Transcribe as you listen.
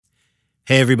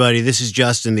Hey everybody, this is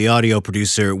Justin, the audio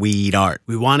producer at We Eat Art.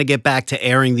 We want to get back to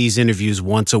airing these interviews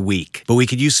once a week, but we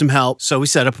could use some help, so we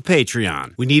set up a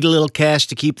Patreon. We need a little cash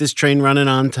to keep this train running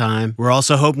on time. We're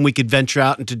also hoping we could venture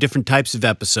out into different types of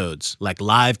episodes, like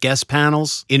live guest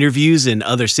panels, interviews in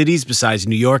other cities besides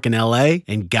New York and LA,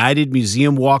 and guided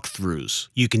museum walkthroughs.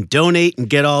 You can donate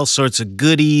and get all sorts of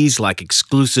goodies like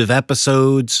exclusive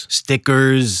episodes,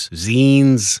 stickers,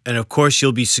 zines, and of course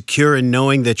you'll be secure in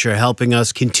knowing that you're helping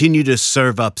us continue to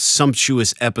serve up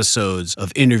sumptuous episodes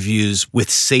of interviews with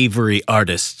savory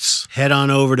artists. Head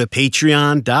on over to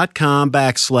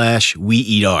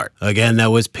patreon.com/weeatart. Again,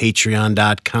 that was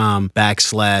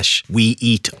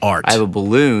patreon.com/weeatart. I have a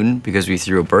balloon because we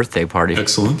threw a birthday party.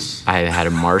 Excellent. I had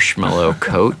a marshmallow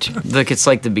coat. Look, it's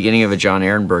like the beginning of a John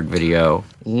Ehrenberg video.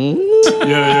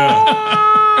 Yeah.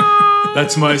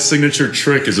 That's my signature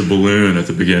trick, is a balloon at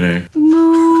the beginning.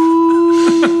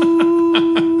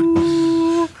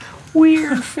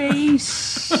 Weird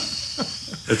face.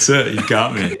 That's it. You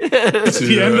got me. It's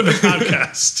the end of the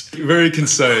podcast. Very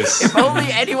concise. If only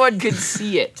anyone could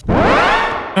see it.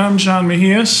 I'm John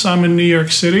Mejias. I'm in New York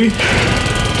City.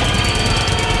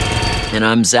 And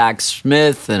I'm Zach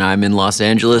Smith, and I'm in Los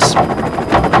Angeles.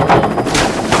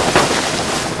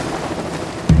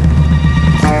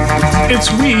 It's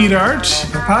We Eat Art,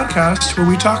 a podcast where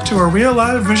we talk to a real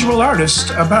live visual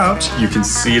artist about... You can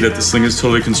see that this thing is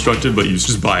totally constructed, but you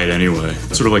just buy it anyway.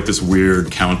 It's sort of like this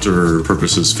weird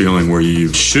counter-purposes feeling where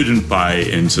you shouldn't buy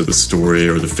into the story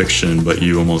or the fiction, but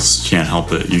you almost can't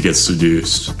help it. You get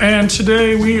seduced. And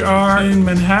today we are in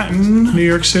Manhattan, New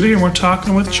York City, and we're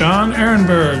talking with John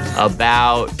Ehrenberg.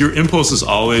 About... Your impulse is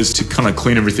always to kind of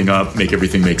clean everything up, make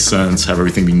everything make sense, have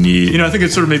everything be neat. You know, I think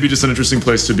it's sort of maybe just an interesting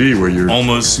place to be where you're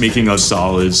almost making a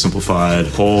solid, simplified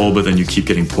whole, but then you keep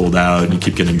getting pulled out and you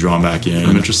keep getting drawn back in.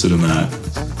 I'm interested in that.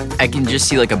 I can just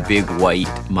see like a big white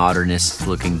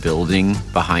modernist-looking building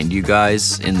behind you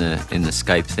guys in the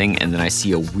Skype thing, and then I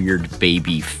see a weird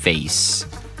baby face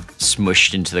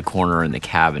smushed into the corner in the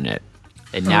cabinet.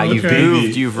 And now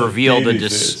you've revealed a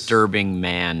disturbing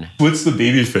man. What's the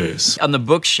baby face? On the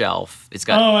bookshelf, it's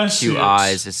got two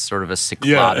eyes. It's sort of a cyclotic.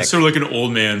 Yeah, it's sort of like an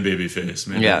old man baby face,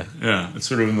 maybe. Yeah. Yeah, it's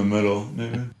sort of in the middle,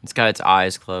 maybe. It's got its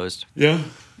eyes closed. Yeah.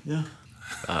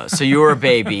 So you were a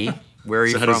baby. Where are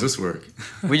you from? So how does this work?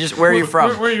 Where are you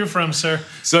from? Where are you from, sir?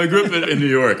 So I grew up in New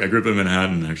York. I grew up in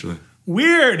Manhattan, actually.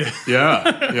 Weird.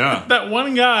 Yeah. That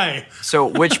one guy. So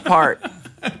which part?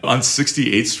 On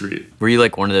 68th Street. Were you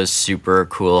like one of those super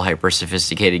cool, hyper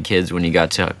sophisticated kids when you got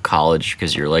to college?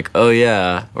 Because you're like, oh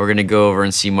yeah, we're gonna go over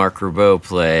and see Marc Ribot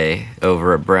play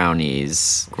over at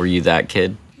Brownies. Were you that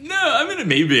kid? No, I mean,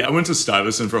 maybe. I went to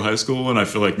Stuyvesant for high school, and I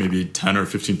feel like maybe 10 or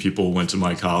 15 people went to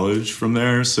my college from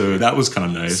there, so that was kind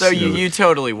of nice. So you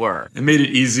totally were. It made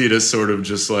it easy to sort of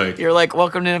just like... You're like,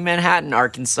 welcome to Manhattan,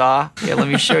 Arkansas. Yeah, let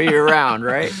me show you around,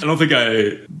 right? I don't think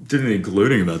I did any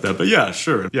gloating about that, but yeah,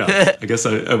 sure. Yeah, I guess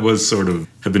I was sort of,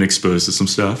 have been exposed to some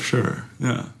stuff, sure,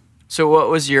 yeah. So what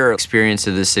was your experience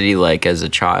of the city like as a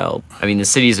child? I mean, the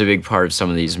city is a big part of some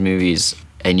of these movies,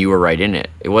 and you were right in it.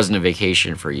 It wasn't a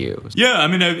vacation for you. Yeah, I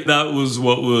mean, that was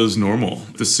what was normal.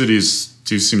 The cities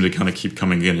do seem to kind of keep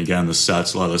coming in again. The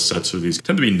sets, a lot of the sets are these,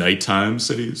 tend to be nighttime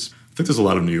cities. I think there's a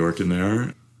lot of New York in there.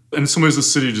 And in some ways, the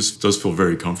city just does feel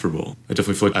very comfortable. I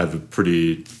definitely feel like I have a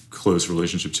pretty close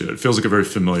relationship to it. It feels like a very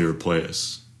familiar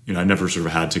place. You know, I never sort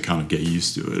of had to kind of get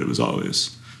used to it. It was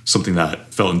always something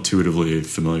that felt intuitively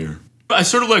familiar. I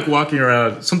sort of like walking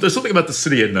around. There's something about the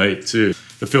city at night, too,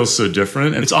 that feels so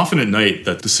different. And it's often at night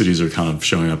that the cities are kind of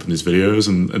showing up in these videos.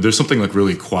 And there's something like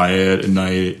really quiet at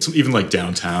night, even like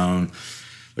downtown,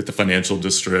 like the financial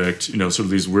district, you know, sort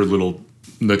of these weird little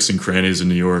nooks and crannies in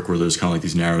New York where there's kind of like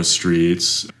these narrow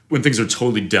streets. When things are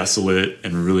totally desolate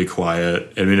and really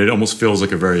quiet, I mean, it almost feels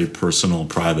like a very personal,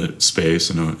 private space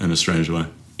in a strange way.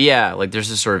 Yeah, like there's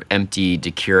this sort of empty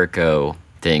De Chirico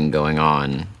thing going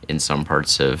on in some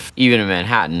parts of, even in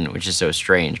Manhattan, which is so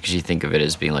strange because you think of it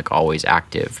as being like always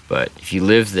active. But if you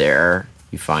live there,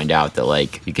 you find out that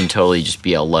like you can totally just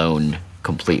be alone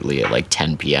completely at like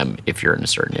 10 p.m. if you're in a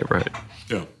certain neighborhood.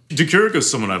 Yeah. De Chirico is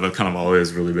someone I've kind of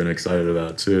always really been excited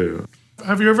about too.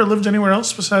 Have you ever lived anywhere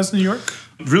else besides New York?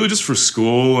 Really just for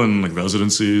school and like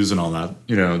residencies and all that.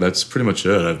 You know, that's pretty much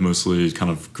it. I've mostly kind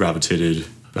of gravitated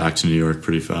back to New York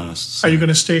pretty fast. So. Are you going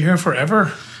to stay here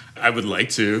forever? I would like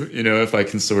to, you know, if I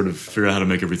can sort of figure out how to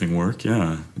make everything work.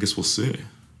 Yeah, I guess we'll see.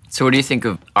 So what do you think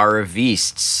of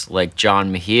Aravists like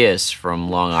John Mejias from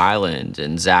Long Island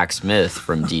and Zach Smith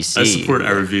from D.C.? I support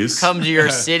Aravists. Come to your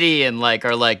city and like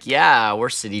are like, yeah, we're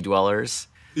city dwellers.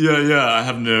 Yeah, I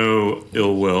have no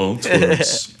ill will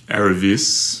towards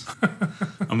Aravists.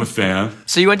 I'm a fan.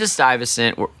 So you went to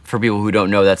Stuyvesant. For people who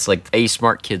don't know, that's like a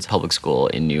smart kids public school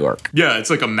in New York. Yeah, it's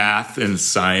like a math and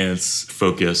science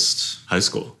focused high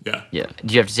school. Yeah. Yeah.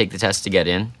 Did you have to take the test to get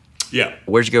in? Yeah.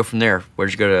 Where'd you go from there?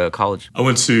 Where'd you go to college? I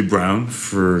went to Brown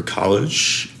for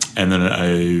college, and then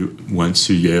I went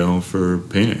to Yale for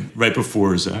painting, right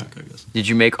before Zach, I guess. Did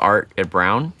you make art at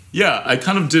Brown? Yeah, I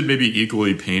kind of did maybe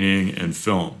equally painting and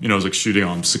film. You know, I was like shooting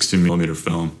on 16 millimeter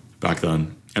film back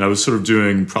then. And I was sort of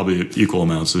doing probably equal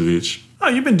amounts of each. Oh,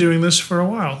 you've been doing this for a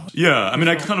while. Yeah, I mean,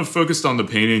 I kind of focused on the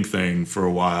painting thing for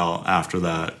a while after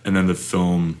that. And then the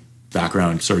film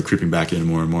background started creeping back in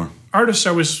more and more. Artists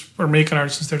always are making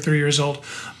art since they're 3 years old.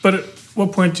 But at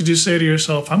what point did you say to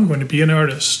yourself, I'm going to be an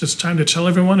artist? It's time to tell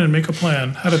everyone and make a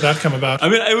plan. How did that come about? I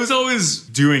mean, I was always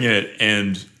doing it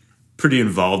and pretty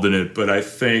involved in it, but I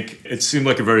think it seemed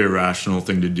like a very irrational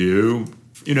thing to do.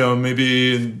 You know,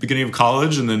 maybe in the beginning of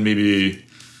college, and then maybe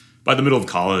by the middle of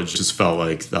college, it just felt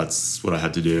like that's what I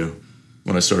had to do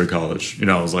when I started college. You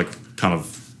know, I was like kind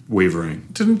of wavering.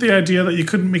 Didn't the idea that you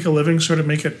couldn't make a living sort of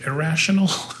make it irrational?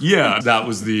 Yeah, that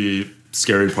was the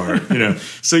scary part, you know.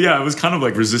 So yeah, I was kind of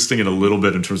like resisting it a little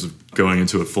bit in terms of going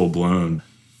into it full blown.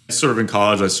 Sort of in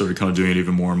college, I started kind of doing it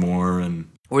even more and more. And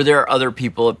were there other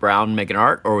people at Brown making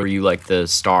art, or were you like the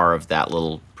star of that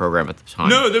little program at the time?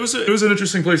 No, it was an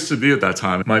interesting place to be at that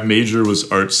time. My major was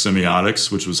art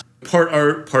semiotics, which was part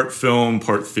art, part film,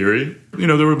 part theory. You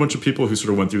know, there were a bunch of people who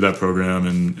sort of went through that program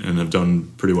and have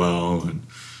done pretty well. And,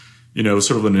 you know, it was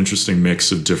sort of an interesting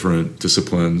mix of different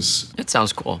disciplines. It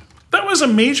sounds cool. That was a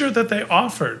major that they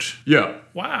offered. Yeah.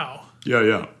 Wow.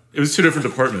 Yeah. It was two different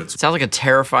departments. It sounds like a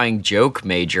terrifying joke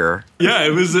major. Yeah,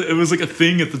 it was like a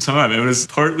thing at the time. It was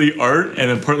partly art and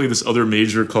then partly this other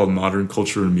major called modern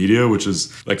culture and media, which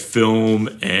is like film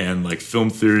and like film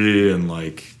theory and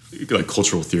like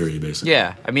cultural theory, basically.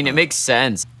 Yeah, I mean, it makes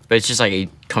sense, but it's just like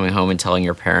coming home and telling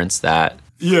your parents that.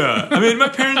 Yeah, I mean, my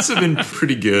parents have been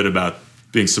pretty good about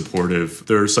being supportive.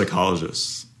 They're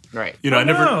psychologists. Right. You know, I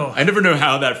never know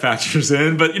how that factors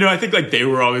in, but you know, I think like they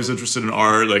were always interested in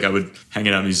art. Like I would hang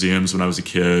out at museums when I was a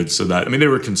kid, so that, I mean, they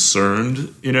were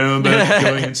concerned, you know, about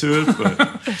going into it.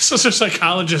 But so they're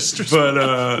psychologists. But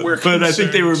I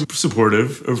think they were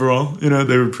supportive overall. You know,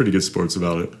 they were pretty good sports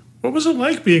about it. What was it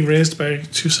like being raised by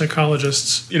two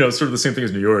psychologists? You know, it's sort of the same thing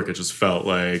as New York. It just felt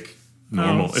like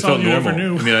normal. It's it felt all you normal. ever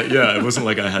knew. I mean, yeah, it wasn't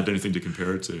like I had anything to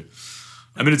compare it to.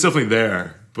 I mean, it's definitely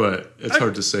there, but it's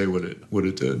hard to say what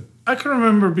it did. I can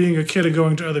remember being a kid and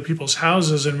going to other people's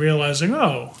houses and realizing,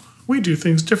 oh, we do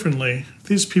things differently.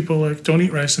 These people like don't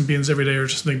eat rice and beans every day or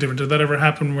just something different. Did that ever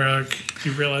happen where like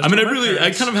you realized? I mean,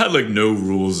 I kind of had like no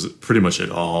rules pretty much at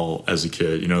all as a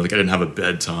kid. You know, like I didn't have a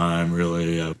bedtime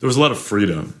really. There was a lot of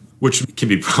freedom, which can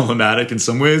be problematic in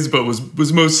some ways, but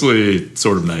was mostly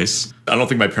sort of nice. I don't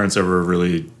think my parents ever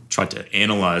really tried to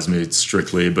analyze me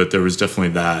strictly, but there was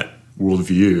definitely that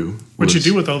worldview. What'd you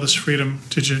do with all this freedom?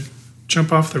 Did you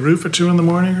jump off the roof at 2 a.m.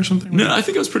 or something? No, I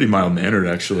think I was pretty mild-mannered,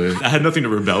 actually. I had nothing to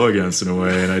rebel against in a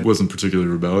way, and I wasn't particularly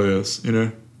rebellious, you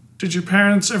know? Did your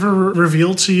parents ever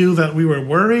reveal to you that we were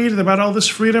worried about all this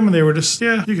freedom and they were just,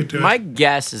 yeah, you could do it? My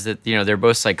guess is that, you know, they're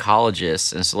both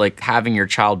psychologists, and so like having your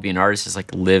child be an artist is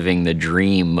like living the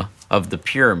dream of the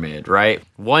pyramid, right?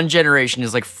 One generation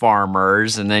is like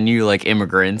farmers, and then you like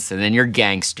immigrants, and then you're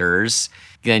gangsters,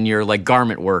 then you're like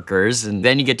garment workers, and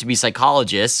then you get to be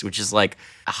psychologists, which is like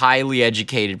a highly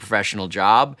educated professional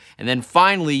job, and then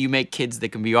finally you make kids that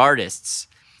can be artists.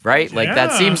 Right? Like,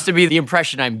 that seems to be the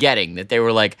impression I'm getting, that they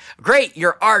were like, great,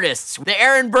 you're artists. The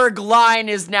Ehrenberg line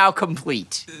is now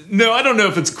complete. No, I don't know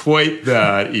if it's quite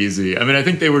that easy. I mean, I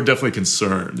think they were definitely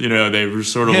concerned. You know, they were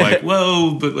sort of like,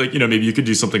 well, but like, you know, maybe you could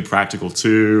do something practical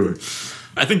too.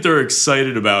 Or, I think they're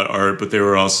excited about art, but they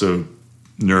were also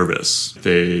nervous.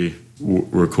 They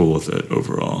were cool with it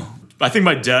overall. I think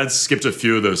my dad skipped a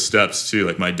few of those steps too.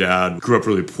 Like my dad grew up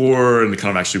really poor and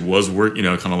kind of actually was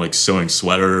kind of like sewing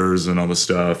sweaters and all this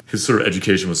stuff. His sort of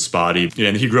education was spotty.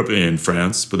 And he grew up in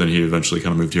France, but then he eventually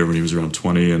kind of moved here when he was around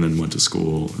 20 and then went to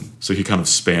school. So he kind of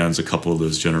spans a couple of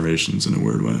those generations in a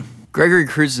weird way. Gregory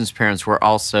Cruzen's parents were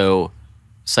also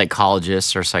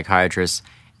psychologists or psychiatrists,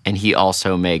 and he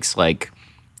also makes like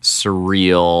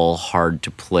surreal, hard to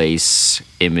place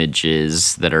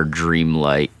images that are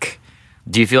dreamlike.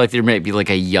 Do you feel like there might be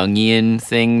like a Jungian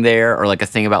thing there, or like a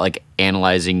thing about like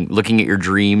analyzing, looking at your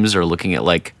dreams or looking at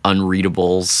like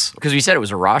unreadables? Because we said it was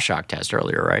a Rorschach test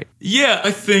earlier, right? Yeah, I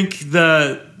think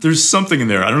that there's something in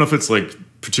there. I don't know if it's like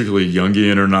particularly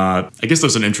Jungian or not. I guess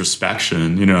there's an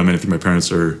introspection. You know, I mean, I think my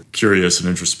parents are curious and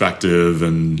introspective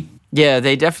and... Yeah,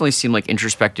 they definitely seem like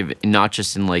introspective, not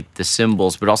just in like the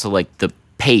symbols, but also like the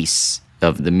pace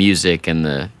of the music, and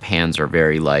the hands are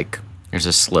very like There's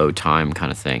a slow time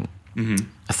kind of thing,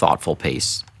 a thoughtful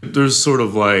pace. There's sort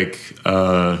of like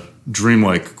a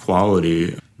dreamlike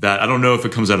quality that I don't know if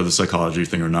it comes out of the psychology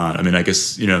thing or not. I mean, I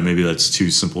guess, maybe that's too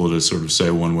simple to sort of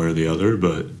say one way or the other,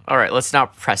 but... All right, let's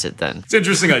not press it then. It's an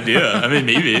interesting idea. I mean,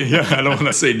 maybe. Yeah, I don't want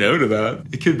to say no to that.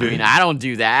 It could be. I mean, I don't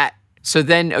do that. So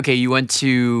then, okay, you went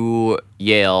to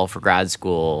Yale for grad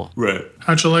school. Right.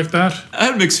 How'd you like that? I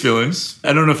had mixed feelings.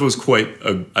 I don't know if it was quite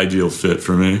an ideal fit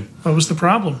for me. What was the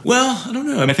problem? Well, I don't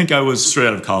know. I think I was straight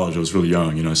out of college. I was really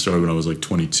young. I started when I was like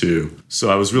 22.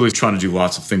 So I was really trying to do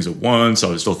lots of things at once. I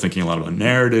was still thinking a lot about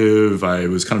narrative. I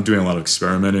was kind of doing a lot of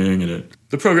experimenting, and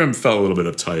the program felt a little bit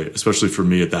uptight, especially for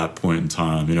me at that point in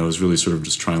time. I was really sort of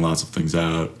just trying lots of things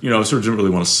out. I sort of didn't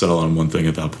really want to settle on one thing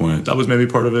at that point. That was maybe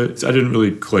part of it. I didn't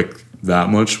really click that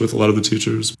much with a lot of the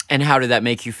teachers. And how did that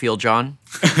make you feel, John?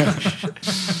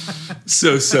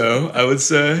 So, I would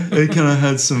say. I kind of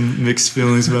had some mixed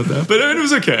feelings about that. But it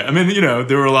was okay.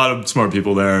 There were a lot of smart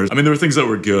people there. There were things that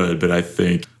were good, but I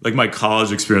think like my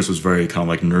college experience was very kind of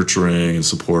like nurturing and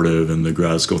supportive, and the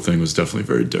grad school thing was definitely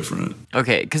very different.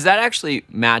 Okay, because that actually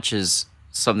matches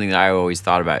something that I always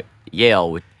thought about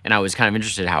Yale, and I was kind of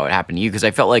interested in how it happened to you, because I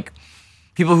felt like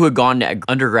people who had gone to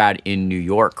undergrad in New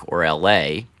York or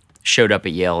LA showed up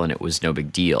at Yale and it was no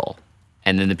big deal.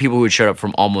 And then the people who had showed up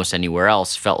from almost anywhere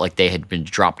else felt like they had been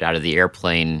dropped out of the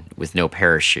airplane with no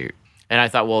parachute. And I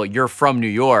thought, well, you're from New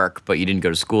York, but you didn't go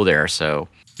to school there, so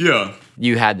yeah,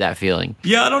 you had that feeling.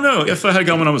 Yeah, I don't know. If I had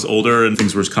gone when I was older and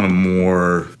things were kind of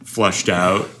more fleshed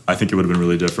out, I think it would have been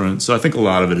really different. So I think a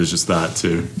lot of it is just that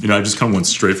too. I just kind of went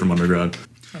straight from undergrad.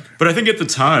 But I think at the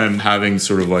time, having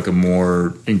sort of like a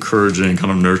more encouraging,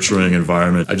 kind of nurturing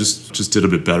environment, I just did a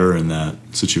bit better in that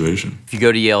situation. If you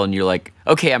go to Yale and you're like,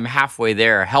 okay, I'm halfway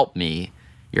there, help me,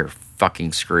 you're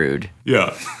fucking screwed.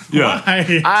 Yeah.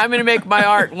 Why? I'm going to make my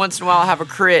art. Once in a while, I'll have a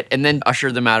crit and then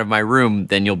usher them out of my room.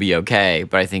 Then you'll be okay.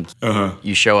 But I think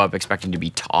you show up expecting to be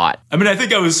taught. I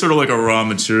think I was sort of like a raw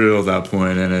material at that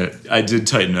point, and I did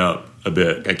tighten up a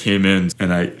bit. I came in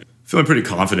and I feeling pretty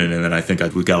confident, and then I think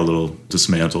we got a little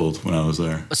dismantled when I was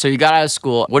there. So you got out of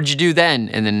school. What did you do then?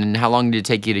 And then how long did it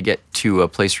take you to get to a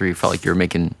place where you felt like you were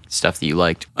making stuff that you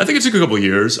liked? I think it took a couple of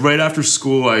years. Right after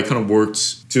school, I kind of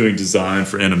worked doing design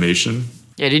for animation.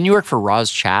 Yeah, didn't you work for Roz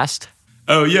Chast?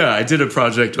 Oh, yeah. I did a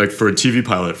project like for a TV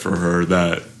pilot for her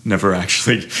that never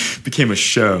actually became a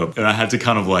show. And I had to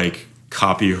kind of like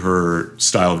copy her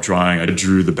style of drawing. I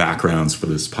drew the backgrounds for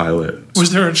this pilot.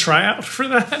 Was there a tryout for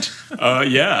that?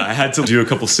 Yeah, I had to do a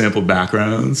couple sample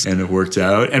backgrounds, and it worked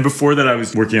out. And before that, I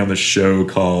was working on this show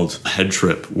called Head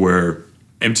Trip, where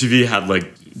MTV had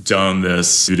like done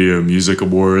this Video Music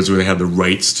Awards where they had the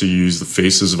rights to use the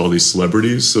faces of all these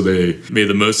celebrities. So they made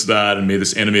the most of that and made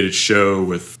this animated show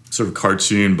with sort of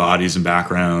cartoon bodies and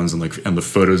backgrounds and the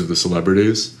photos of the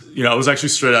celebrities. I was actually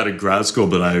straight out of grad school,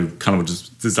 but I kind of was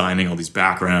just designing all these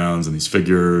backgrounds and these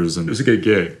figures, and it was a good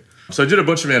gig. So I did a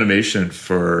bunch of animation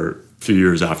for a few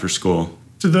years after school.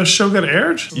 Did the show get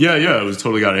aired? Yeah, it was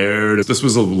totally got aired. This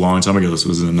was a long time ago. This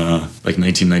was in like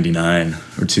 1999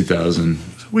 or 2000.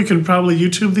 We could probably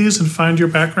YouTube these and find your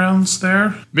backgrounds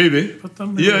there. Maybe. Put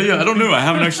them. Yeah. I don't know. I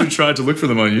haven't actually tried to look for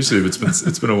them on YouTube.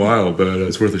 It's been a while, but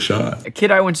it's worth a shot. A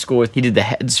kid I went to school with, he did the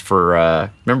heads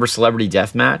for remember Celebrity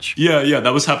Deathmatch? Yeah.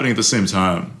 That was happening at the same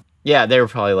time. Yeah, they were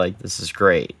probably like, this is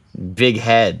great. Big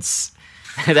heads.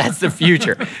 That's the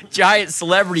future. Giant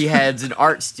celebrity heads and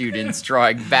art students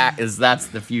drawing back that's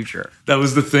the future. That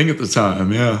was the thing at the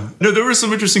time, yeah. No, there were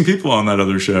some interesting people on that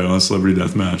other show, on Celebrity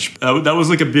Deathmatch. That was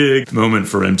like a big moment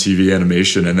for MTV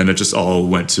Animation, and then it just all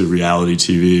went to reality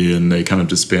TV, and they kind of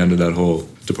disbanded that whole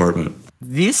department.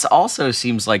 This also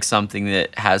seems like something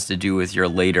that has to do with your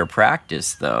later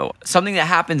practice, though. Something that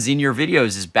happens in your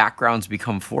videos is backgrounds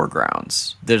become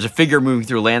foregrounds. There's a figure moving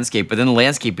through a landscape, but then the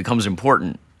landscape becomes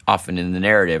important often in the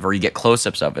narrative, or you get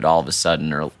close-ups of it all of a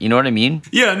sudden, or you know what I mean?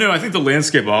 Yeah, no, I think the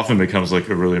landscape often becomes like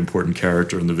a really important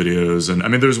character in the videos.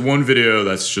 And there's one video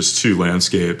that's just two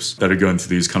landscapes that are going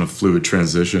through these kind of fluid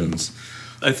transitions.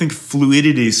 I think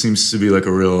fluidity seems to be like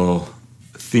a real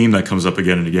theme that comes up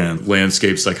again and again.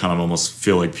 Landscapes that kind of almost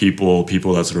feel like people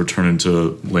that sort of turn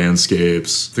into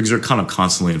landscapes. Things are kind of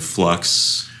constantly in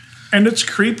flux. And it's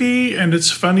creepy and it's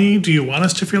funny. Do you want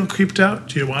us to feel creeped out?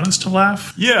 Do you want us to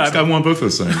laugh? Yeah, I want both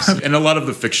those things. And a lot of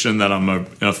the fiction that I'm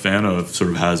a fan of sort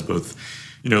of has both,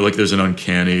 like there's an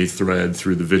uncanny thread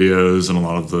through the videos, and a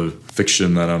lot of the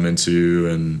fiction that I'm into,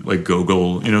 and like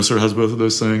Gogol, sort of has both of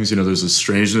those things. There's a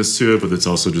strangeness to it, but it's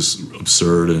also just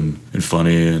absurd and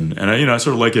funny. And I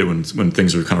sort of like it when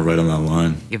things are kind of right on that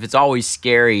line. If it's always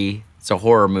scary, it's a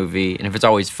horror movie. And if it's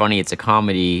always funny, it's a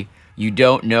comedy. You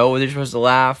don't know whether you're supposed to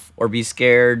laugh or be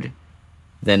scared.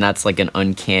 then that's like an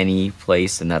uncanny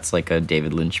place, and that's like a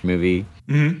David Lynch movie.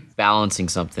 Balancing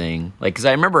something. Like, because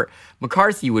I remember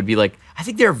McCarthy would be like, I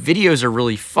think their videos are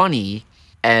really funny.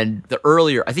 And the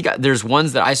earlier, I think there's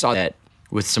ones that I saw that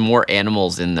with some more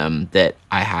animals in them that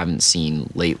I haven't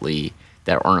seen lately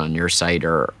that aren't on your site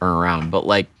or aren't around. But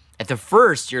like, at the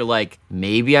first, you're like,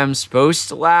 maybe I'm supposed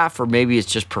to laugh, or maybe it's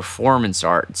just performance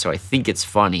art, so I think it's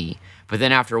funny. But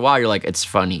then after a while, you're like, it's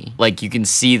funny. Like, you can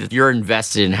see that you're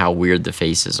invested in how weird the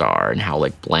faces are and how,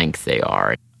 like, blank they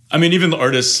are. I mean, even the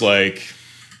artists like,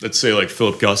 let's say like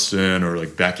Philip Guston or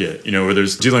like Beckett, where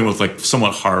there's dealing with like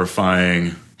somewhat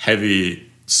horrifying, heavy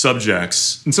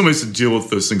subjects. In some ways, to deal with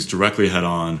those things directly head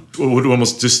on would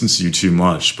almost distance you too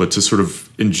much. But to sort of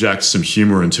inject some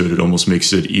humor into it, it almost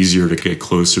makes it easier to get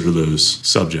closer to those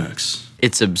subjects.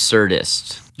 It's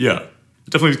absurdist. Yeah.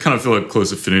 Definitely kind of feel like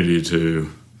close affinity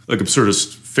to like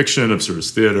absurdist fiction,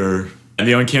 absurdist theater. And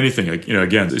the uncanny thing, like,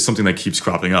 again, is something that keeps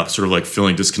cropping up, sort of like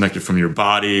feeling disconnected from your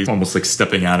body, almost like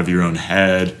stepping out of your own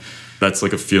head. That's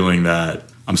like a feeling that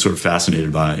I'm sort of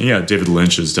fascinated by. And yeah, David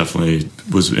Lynch was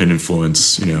an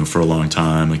influence, for a long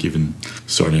time. Like even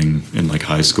starting in like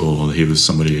high school, he was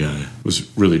somebody I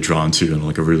was really drawn to in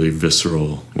like a really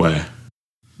visceral way.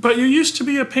 But you used to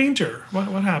be a painter. What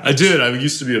happened? I did. I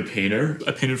used to be a painter.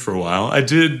 I painted for a while. I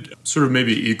did sort of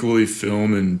maybe equally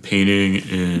film and painting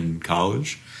in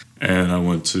college. And I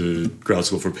went to grad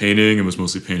school for painting and was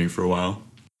mostly painting for a while.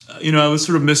 I was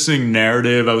sort of missing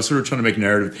narrative. I was sort of trying to make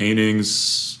narrative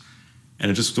paintings, and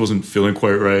it just wasn't feeling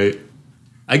quite right.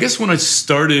 I guess when I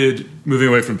started moving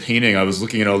away from painting, I was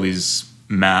looking at all these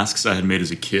masks I had made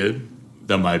as a kid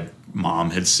that my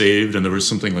mom had saved, and there was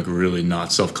something like really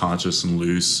not self-conscious and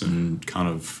loose and kind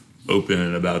of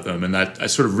open about them. And that I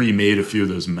sort of remade a few of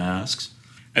those masks.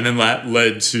 And then that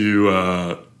led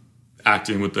to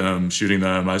acting with them, shooting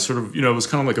them. I sort of, it was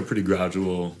kind of like a pretty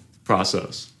gradual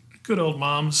process. Good old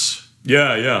moms.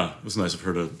 Yeah. It was nice of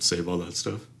her to save all that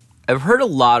stuff. I've heard a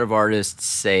lot of artists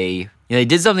say, they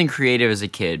did something creative as a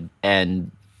kid, and,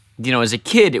 as a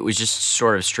kid, it was just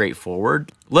sort of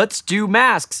straightforward. Let's do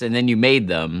masks, and then you made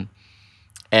them.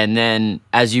 And then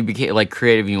as you became like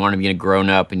creative, you want to be a grown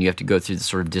up, and you have to go through the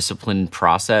sort of disciplined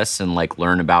process and like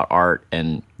learn about art,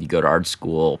 and you go to art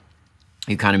school,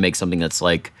 you kind of make something that's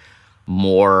like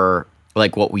more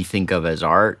like what we think of as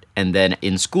art. And then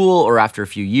in school or after a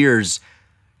few years,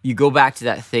 you go back to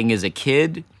that thing as a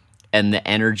kid, and the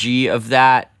energy of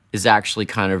that is actually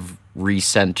kind of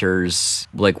recenters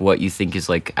like what you think is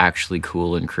like actually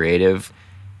cool and creative.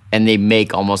 And they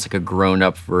make almost like a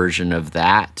grown-up version of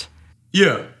that.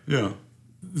 Yeah.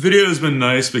 Video has been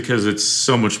nice because it's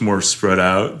so much more spread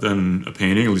out than a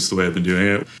painting, at least the way I've been doing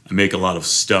it. I make a lot of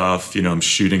stuff, I'm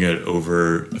shooting it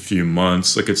over a few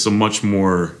months. Like it's a much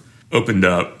more opened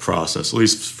up process, at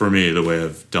least for me, the way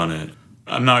I've done it.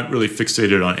 I'm not really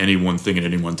fixated on any one thing at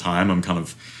any one time. I'm kind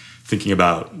of thinking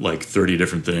about like 30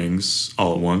 different things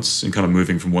all at once and kind of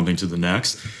moving from one thing to the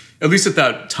next. At least at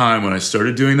that time when I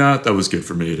started doing that was good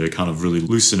for me to kind of really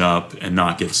loosen up and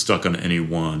not get stuck on any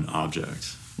one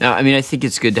object. Now, I think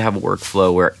it's good to have a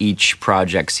workflow where each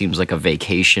project seems like a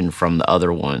vacation from the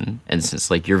other one. And since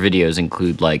like your videos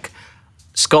include like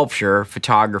sculpture,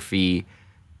 photography,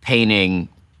 painting,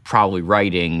 probably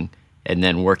writing, and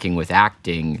then working with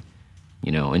acting,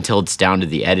 until it's down to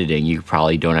the editing, you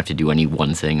probably don't have to do any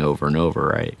one thing over and over,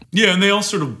 right? Yeah, and they all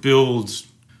sort of build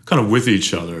kind of with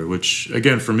each other, which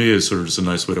again, for me is sort of just a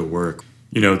nice way to work.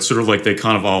 It's sort of like they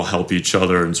kind of all help each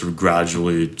other and sort of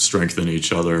gradually strengthen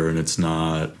each other. And it's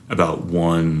not about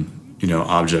one,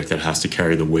 object that has to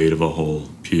carry the weight of a whole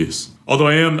piece. Although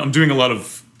I'm doing a lot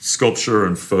of sculpture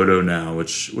and photo now,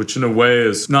 which in a way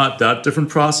is not that different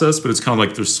process, but it's kind of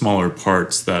like there's smaller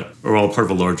parts that are all part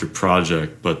of a larger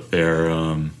project, but they're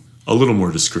a little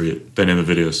more discreet than in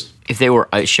the videos. If they were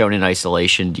shown in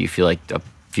isolation, do you feel like the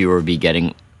viewer would be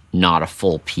getting not a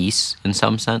full piece in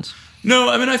some sense? No,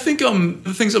 I think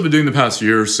the things I've been doing the past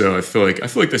year or so, I feel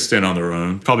like they stand on their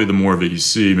own. Probably the more of it you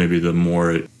see, maybe the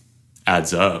more it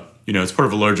adds up. It's part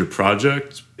of a larger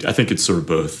project. I think it's sort of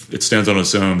both. It stands on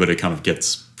its own, but it kind of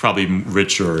gets probably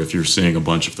richer if you're seeing a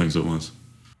bunch of things at once.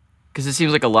 Because it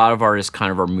seems like a lot of artists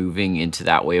kind of are moving into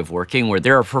that way of working where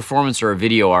they're a performance or a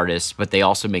video artist, but they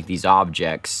also make these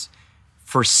objects.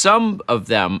 For some of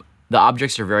them, the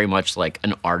objects are very much like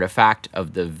an artifact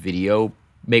of the video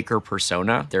maker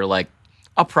persona. They're like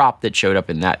a prop that showed up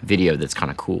in that video that's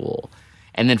kind of cool.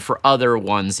 And then for other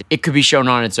ones, it could be shown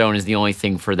on its own as the only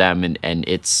thing for them, and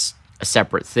it's a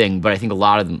separate thing. But I think a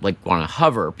lot of them like want to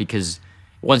hover because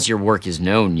once your work is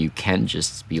known, you can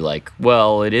just be like,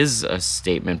 well, it is a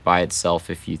statement by itself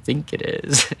if you think it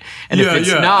is. And if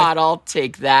it's not, I'll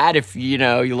take that if, you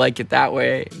like it that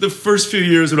way. The first few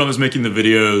years when I was making the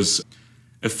videos,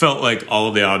 it felt like all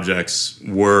of the objects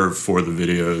were for the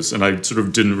videos, and I sort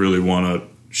of didn't really want to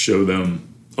show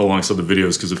them alongside the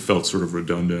videos because it felt sort of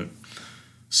redundant.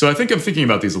 So I think I'm thinking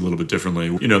about these a little bit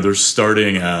differently. They're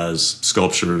starting as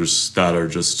sculptures that are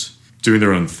just doing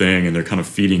their own thing, and they're kind of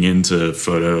feeding into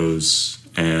photos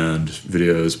and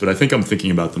videos. But I think I'm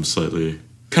thinking about them slightly,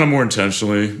 kind of more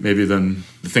intentionally, maybe than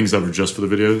the things that were just for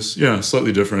the videos. Yeah,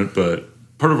 slightly different, but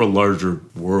part of a larger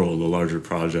world, a larger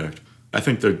project. I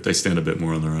think they stand a bit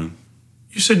more on their own.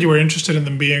 You said you were interested in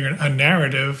them being a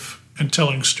narrative and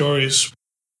telling stories.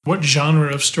 What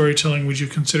genre of storytelling would you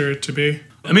consider it to be?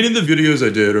 I mean, in the videos I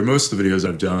did, or most of the videos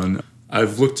I've done,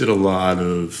 I've looked at a lot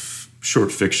of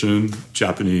short fiction,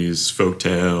 Japanese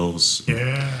folktales.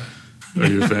 Yeah. Are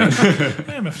you a fan?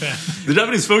 I am a fan. The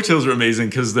Japanese folktales are amazing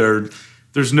because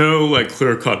there's no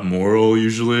clear-cut moral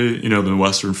usually. The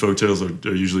Western folktales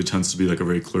there usually tends to be a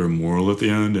very clear moral at the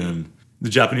end, and the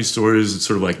Japanese stories, it's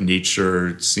sort of like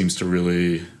nature seems to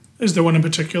really... Is there one in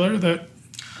particular that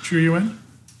drew you in?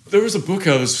 There was a book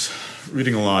I was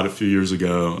reading a lot a few years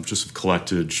ago, just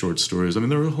collected short stories. I mean,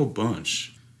 there were a whole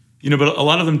bunch. But a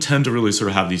lot of them tend to really sort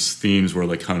of have these themes where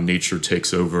kind of nature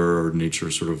takes over, or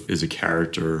nature sort of is a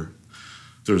character.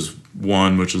 There's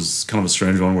one which is kind of a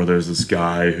strange one where there's this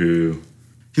guy who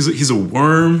he's a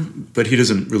worm, but he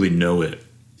doesn't really know it.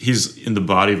 He's in the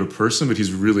body of a person, but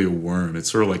he's really a worm.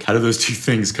 It's sort of like, how do those two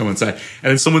things coincide?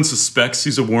 And then someone suspects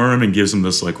he's a worm and gives him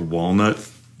this walnut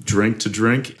drink to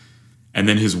drink, and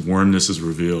then his wormness is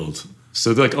revealed.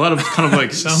 So a lot of kind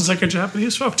of sounds like a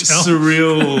Japanese folktale.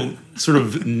 Surreal sort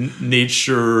of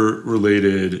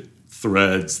nature-related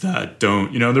threads that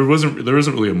don't, there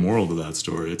isn't really a moral to that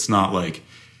story. It's not like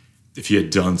if he had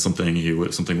done something,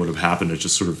 something would have happened. It's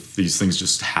just sort of these things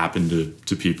just happen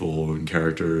to people and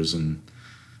characters, and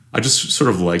I just sort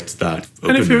of liked that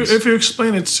openness. And if you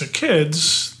explain it to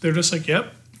kids, they're just like,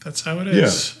 yep, that's how it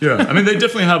is. Yeah. I mean, they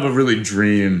definitely have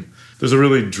there's a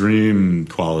really dream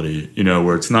quality,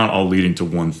 where it's not all leading to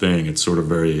one thing. It's sort of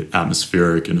very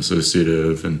atmospheric and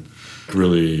associative and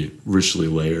really richly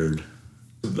layered.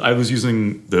 I was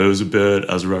using those a bit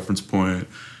as a reference point.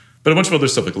 But a bunch of other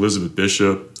stuff, like Elizabeth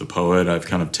Bishop, the poet, I've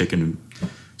kind of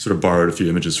sort of borrowed a few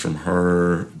images from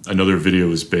her. Another video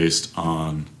is based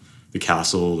on The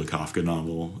Castle, the Kafka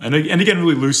novel. And again,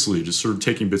 really loosely, just sort of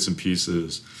taking bits and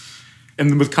pieces.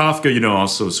 And with Kafka,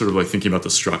 also sort of thinking about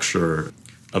the structure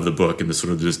of the book and the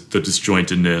sort of the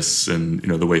disjointedness and,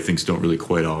 the way things don't really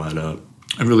quite all add up.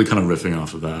 I'm really kind of riffing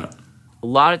off of that. A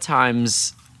lot of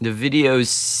times, the videos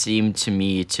seem to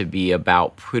me to be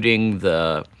about putting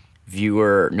the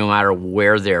viewer, no matter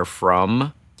where they're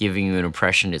from, giving you an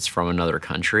impression it's from another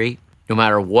country. No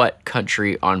matter what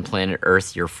country on planet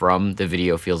Earth you're from, the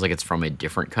video feels like it's from a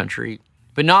different country.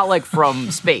 But not from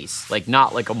space,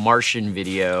 not a Martian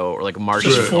video or a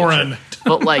Martian just foreign.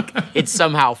 But it's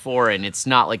somehow foreign. It's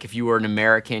not like if you were an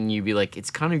American, you'd be like, it's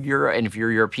kind of Europe. And if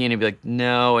you're European, you'd be like,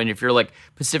 no. And if you're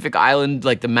Pacific Island,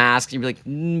 the masks, you'd be like,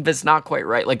 that's not quite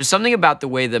right. There's something about the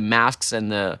way the masks and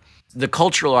the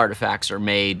cultural artifacts are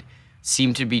made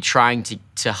seem to be trying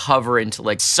to hover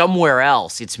into somewhere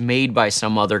else. It's made by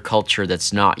some other culture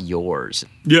that's not yours.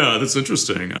 Yeah, that's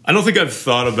interesting. I don't think I've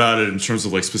thought about it in terms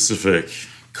of specific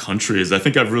countries. I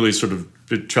think I've really sort of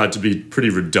tried to be pretty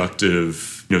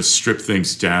reductive, strip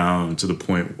things down to the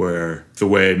point where the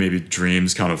way maybe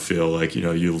dreams kind of feel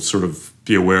you'll sort of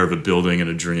be aware of a building in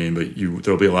a dream, but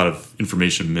there'll be a lot of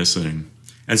information missing.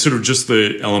 And sort of just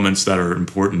the elements that are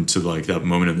important to that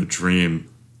moment in the dream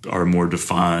are more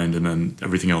defined, and then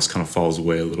everything else kind of falls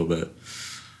away a little bit.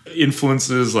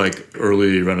 Influences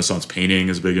early Renaissance painting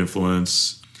is a big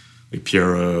influence.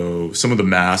 Piero. Some of the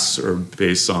masks are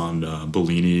based on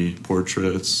Bellini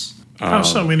portraits. How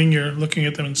so? Meaning you're looking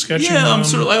at them and sketching them? Yeah,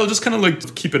 I'll just kind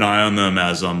of keep an eye on them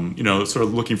as I'm, sort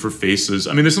of looking for faces.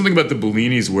 I mean, there's something about the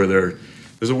Bellinis where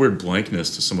there's a weird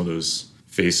blankness to some of those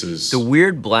faces. The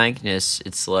weird blankness,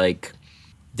 it's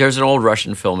there's an old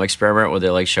Russian film experiment where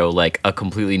they show a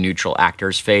completely neutral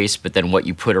actor's face, but then what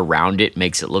you put around it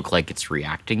makes it look like it's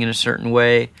reacting in a certain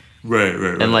way. Right.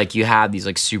 And you have these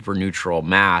super neutral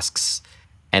masks,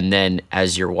 and then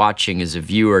as you're watching as a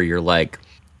viewer, you're like,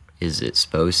 is it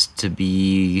supposed to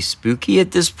be spooky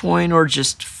at this point, or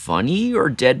just funny, or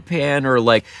deadpan,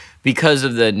 or because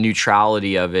of the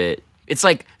neutrality of it, it's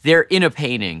they're in a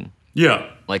painting. Yeah.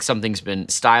 Something's been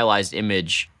stylized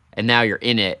image, and now you're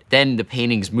in it. Then the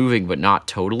painting's moving, but not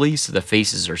totally, so the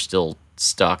faces are still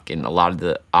stuck, and a lot of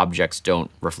the objects don't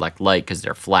reflect light because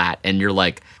they're flat. And you're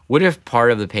like, what if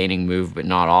part of the painting moved but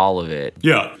not all of it?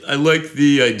 Yeah, I like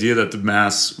the idea that the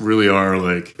masks really are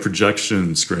like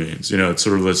projection screens. It's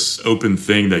sort of this open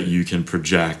thing that you can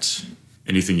project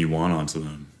anything you want onto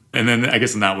them. And then I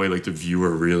guess in that way, like the viewer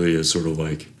really is sort of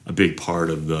like a big part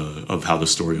of how the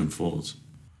story unfolds.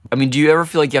 I mean, do you ever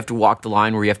feel like you have to walk the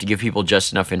line where you have to give people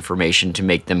just enough information to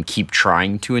make them keep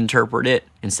trying to interpret it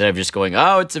instead of just going,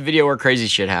 oh, it's a video where crazy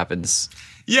shit happens?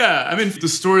 Yeah, I mean, the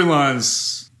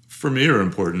storylines for me are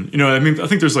important. I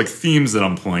think there's like themes that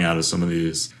I'm pulling out of some of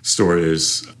these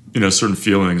stories, certain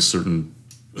feelings, certain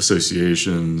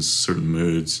associations, certain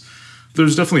moods.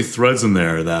 There's definitely threads in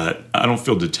there that I don't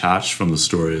feel detached from the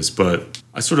stories, but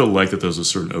I sort of like that there's a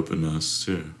certain openness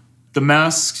too. The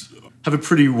masks have a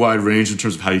pretty wide range in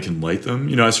terms of how you can light them.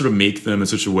 I sort of make them in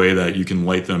such a way that you can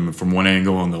light them from one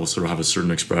angle and they'll sort of have a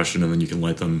certain expression, and then you can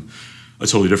light them a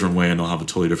totally different way and they'll have a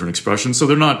totally different expression. So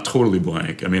they're not totally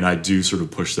blank. I mean, I do sort of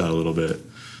push that a little bit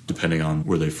depending on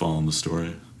where they fall in the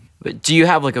story. But do you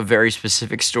have like a very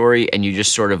specific story and you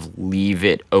just sort of leave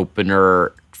it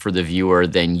opener for the viewer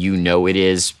than it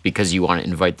is because you want to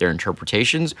invite their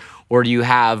interpretations? Or do you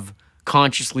have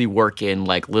consciously work in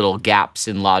like little gaps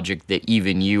in logic that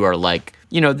even you are like,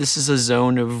 this is a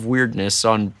zone of weirdness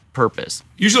on purpose?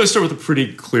 Usually I start with a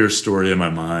pretty clear story in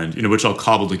my mind, which I'll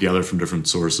cobble together from different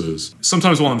sources.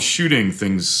 Sometimes while I'm shooting,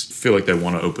 things feel like they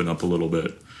want to open up a little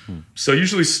bit. So it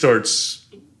usually starts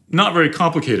not very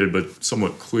complicated, but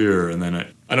somewhat clear, and then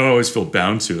I don't always feel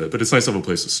bound to it, but it's nice to have a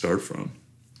place to start from.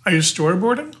 Are you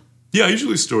storyboarding? Yeah, I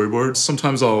usually storyboard.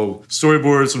 Sometimes I'll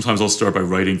storyboard, sometimes I'll start by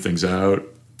writing things out,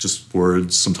 just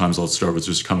words. Sometimes I'll start with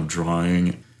just kind of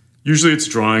drawing. Usually it's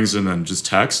drawings and then just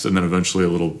text, and then eventually a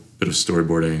little bit of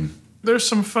storyboarding. There's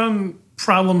some fun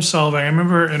problem solving. I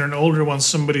remember in an older one,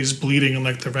 somebody's bleeding in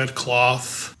like the red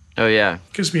cloth. Oh, yeah.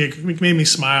 It made me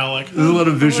smile. Like, there's a lot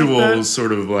of visual like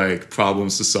sort of like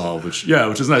problems to solve, which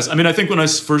is nice. I mean, I think when I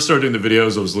first started doing the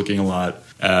videos, I was looking a lot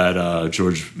at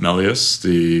George Méliès,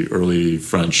 the early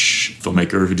French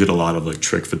filmmaker who did a lot of like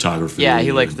trick photography. Yeah,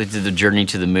 he did the Journey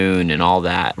to the Moon and all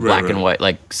that, black and white,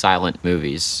 like silent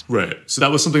movies. Right. So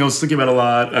that was something I was thinking about a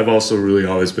lot. I've also really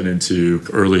always been into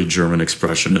early German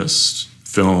expressionist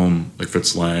film, like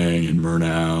Fritz Lang and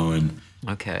Murnau, and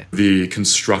the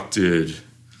constructed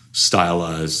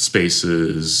stylized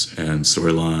spaces and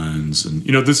storylines, and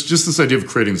this idea of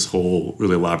creating this whole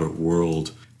really elaborate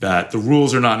world that the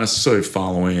rules are not necessarily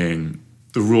following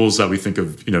the rules that we think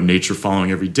of nature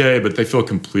following every day, but they feel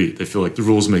complete. They feel like the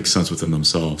rules make sense within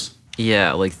themselves.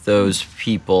 Yeah, like those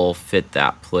people fit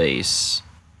that place.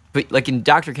 But like in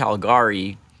Dr.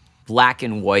 Caligari, black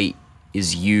and white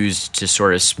is used to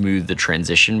sort of smooth the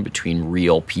transition between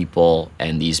real people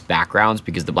and these backgrounds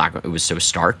because it was so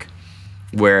stark.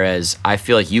 Whereas I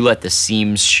feel like you let the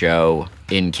seams show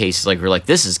in cases like we're like,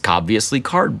 this is obviously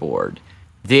cardboard.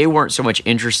 They weren't so much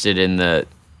interested in the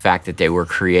fact that they were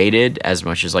created as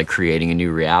much as like creating a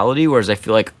new reality. Whereas I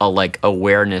feel like a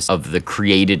awareness of the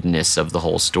createdness of the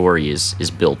whole story is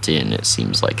built in, it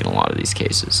seems like, in a lot of these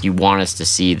cases. You want us to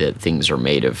see that things are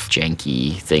made of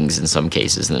janky things in some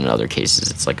cases, and in other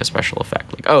cases it's like a special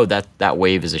effect. Like, oh, that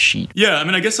wave is a sheet. Yeah, I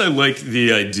mean, I guess I like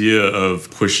the idea of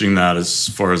pushing that as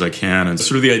far as I can, and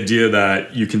sort of the idea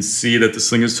that you can see that this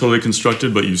thing is totally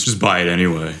constructed, but you just buy it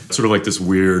anyway. It's sort of like this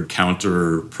weird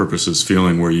counter purposes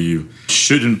feeling where you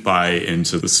shouldn't buy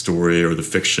into the story or the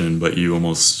fiction, but you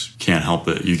almost can't help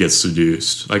it. You get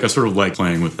seduced. Like, I sort of like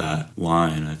playing with that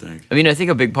line, I think. I mean, I think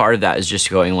a big part of that is just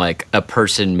going like, a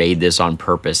person made this on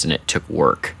purpose and it took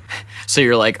work. So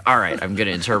you're like, all right, I'm going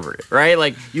to interpret it, right?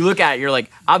 Like, you look at it, you're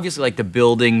like, obviously, like, the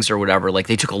buildings or whatever, like,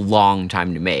 they took a long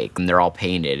time to make, and they're all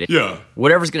painted. Yeah.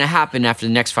 Whatever's going to happen after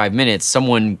the next 5 minutes,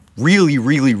 someone really,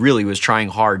 really, really was trying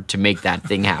hard to make that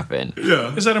thing happen.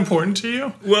 Yeah. Is that important to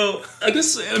you? Well, I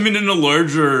guess, I mean, in a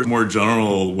larger, more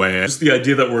general way, just the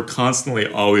idea that we're constantly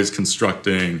always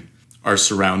constructing our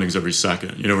surroundings every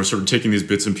second. We're sort of taking these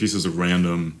bits and pieces of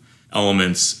random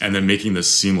elements and then making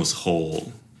this seamless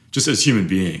whole, just as human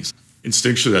beings.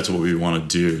 Instinctually, that's what we want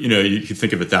to do. You can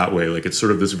think of it that way. Like, it's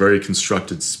sort of this very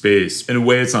constructed space. In a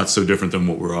way, it's not so different than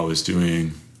what we're always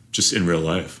doing just in real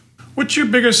life. What's your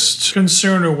biggest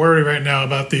concern or worry right now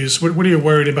about these? What are you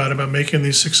worried about making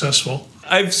these successful?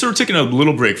 I've sort of taken a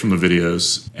little break from the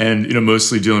videos and,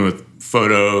 mostly dealing with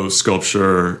photo,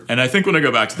 sculpture. And I think when I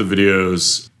go back to the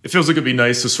videos, it feels like it'd be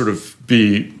nice to sort of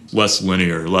be less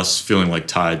linear, less feeling like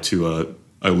tied to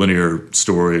a linear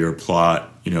story or plot,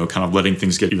 kind of letting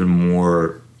things get even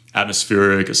more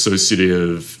atmospheric,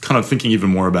 associative, kind of thinking even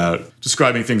more about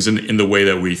describing things in the way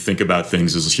that we think about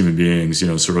things as human beings,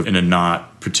 sort of in a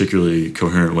not particularly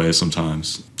coherent way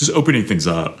sometimes. Just opening things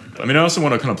up. I mean, I also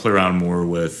want to kind of play around more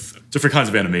with different kinds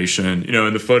of animation.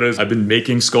 In the photos, I've been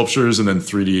making sculptures and then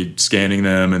 3D scanning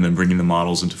them and then bringing the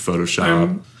models into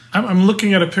Photoshop. I'm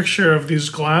looking at a picture of these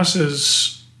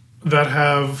glasses that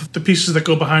have the pieces that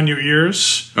go behind your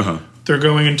ears. Uh-huh. They're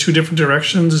going in two different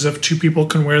directions as if two people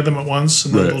can wear them at once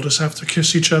and then they'll just have to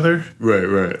kiss each other.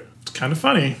 Right. It's kind of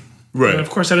funny. Right. And of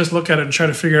course, I just look at it and try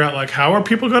to figure out, how are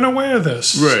people going to wear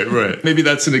this? Right. Maybe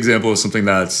that's an example of something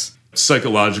that's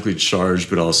psychologically charged,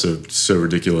 but also so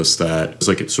ridiculous that it's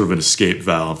like it's sort of an escape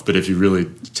valve. But if you really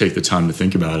take the time to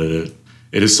think about it,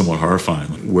 it is somewhat horrifying.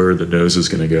 Like, where the nose is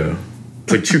going to go.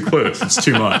 It's like too close. It's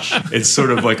too much. It's sort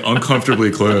of like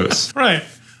uncomfortably close. Right.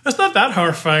 That's not that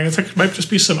horrifying. It's like it might just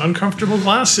be some uncomfortable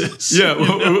glasses. Yeah,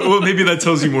 well, maybe that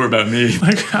tells you more about me.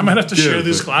 I might have to share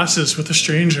these glasses with a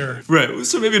stranger. Right,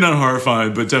 so maybe not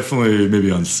horrifying, but definitely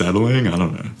maybe unsettling. I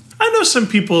don't know. I know some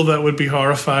people that would be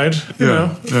horrified,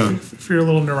 if you're a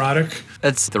little neurotic.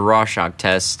 That's the Rorschach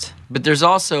test. But there's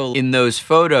also, in those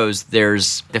photos,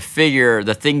 there's the figure,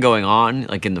 the thing going on,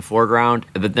 like in the foreground.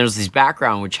 But there's these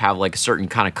background which have like certain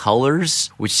kind of colors,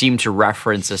 which seem to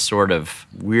reference a sort of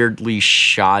weirdly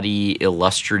shoddy,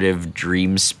 illustrative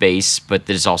dream space, but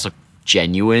that is also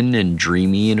genuine and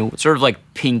dreamy, sort of like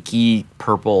pinky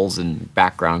purples and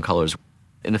background colors.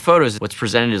 In the photos, what's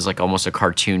presented is like almost a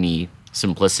cartoony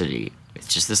simplicity.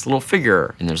 It's just this little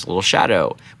figure and there's a little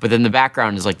shadow. But then the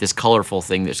background is like this colorful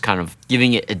thing that's kind of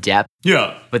giving it a depth.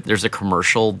 Yeah. But there's a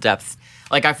commercial depth.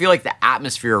 Like, I feel like the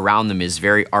atmosphere around them is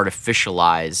very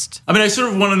artificialized. I mean, I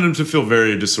sort of wanted them to feel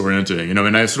very disorienting,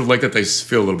 and I sort of like that they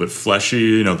feel a little bit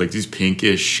fleshy, like these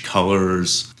pinkish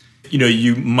colors.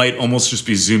 You might almost just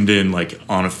be zoomed in like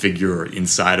on a figure or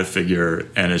inside a figure,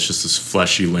 and it's just this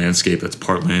fleshy landscape that's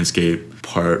part landscape,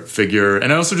 part figure.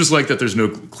 And I also just like that there's no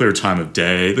clear time of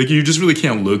day. Like, you just really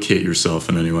can't locate yourself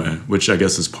in any way, which I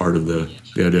guess is part of the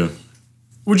idea.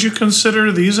 Would you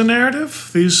consider these a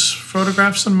narrative, these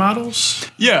photographs and models?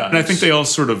 Yeah, and I think they all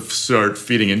sort of start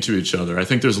feeding into each other. I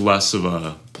think there's less of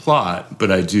a plot,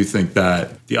 but I do think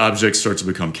that the objects start to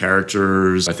become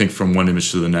characters. I think from one image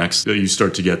to the next, you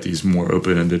start to get these more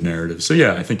open-ended narratives. So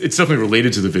yeah, I think it's definitely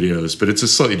related to the videos, but it's a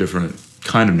slightly different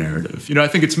kind of narrative. I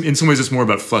think it's in some ways it's more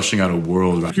about fleshing out a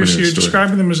world. You're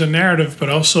describing them as a narrative, but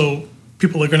also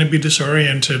people are going to be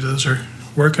disoriented. Those are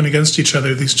working against each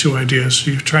other, these two ideas.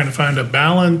 You're trying to find a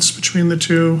balance between the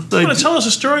two. You want to tell us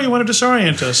a story, you want to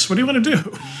disorient us. What do you want to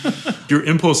do? Your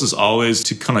impulse is always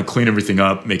to kind of clean everything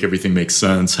up, make everything make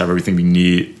sense, have everything be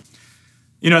neat.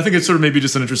 I think it's sort of maybe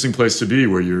just an interesting place to be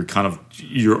where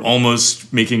you're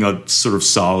almost making a sort of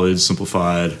solid,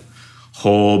 simplified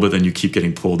whole, but then you keep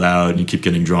getting pulled out and you keep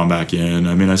getting drawn back in.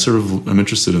 I mean, I'm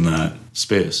interested in that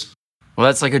space. Well,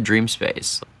 that's like a dream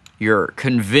space. You're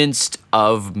convinced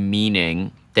of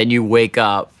meaning, then you wake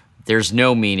up, there's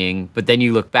no meaning, but then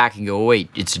you look back and go, wait,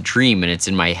 it's a dream and it's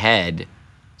in my head.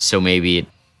 So maybe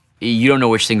you don't know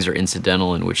which things are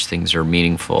incidental and which things are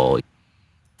meaningful.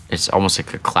 It's almost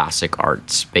like a classic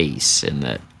art space in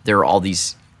that there are all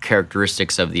these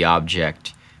characteristics of the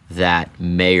object that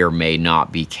may or may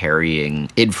not be carrying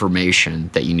information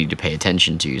that you need to pay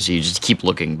attention to. So you just keep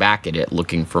looking back at it,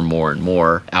 looking for more and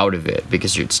more out of it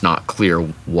because it's not clear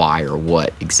why or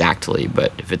what exactly.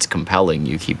 But if it's compelling,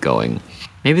 you keep going.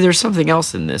 Maybe there's something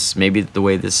else in this. Maybe the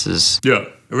way this is... Yeah.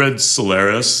 I read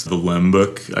Solaris, the Lem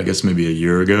book, I guess maybe a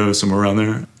year ago, somewhere around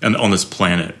there. And On This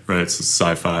Planet, right? It's a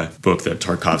sci-fi book that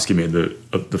Tarkovsky made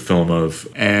the film of.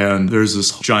 And there's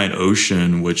this giant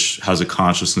ocean which has a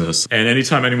consciousness. And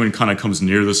anytime anyone kind of comes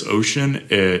near this ocean,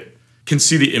 it can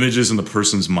see the images in the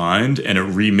person's mind, and it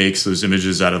remakes those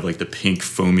images out of like the pink,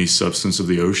 foamy substance of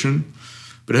the ocean.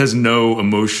 But it has no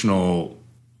emotional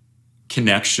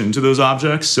connection to those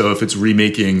objects. So if it's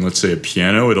remaking, let's say, a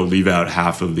piano, it'll leave out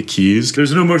half of the keys.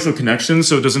 There's no emotional connection,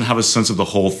 so it doesn't have a sense of the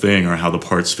whole thing or how the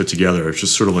parts fit together. It's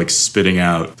just sort of like spitting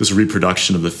out this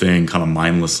reproduction of the thing kind of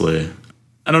mindlessly.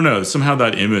 I don't know, somehow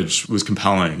that image was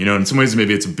compelling. In some ways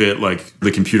maybe it's a bit like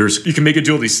the computers. You can make it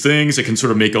do all these things, it can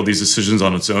sort of make all these decisions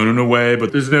on its own in a way,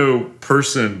 but there's no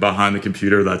person behind the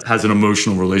computer that has an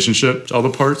emotional relationship to all the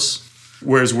parts.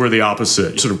 Whereas we're the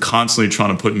opposite, sort of constantly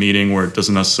trying to put meaning where it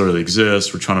doesn't necessarily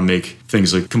exist. We're trying to make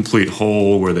things a complete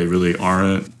whole where they really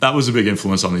aren't. That was a big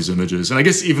influence on these images. And I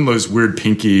guess even those weird,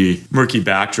 pinky, murky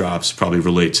backdrops probably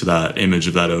relate to that image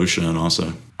of that ocean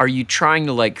also. Are you trying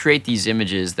to create these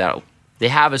images that they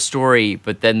have a story,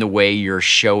 but then the way you're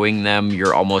showing them,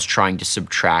 you're almost trying to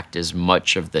subtract as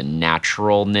much of the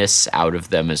naturalness out of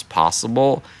them as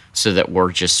possible, so that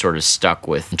we're just sort of stuck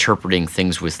with interpreting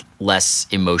things with less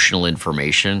emotional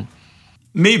information.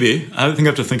 Maybe. I think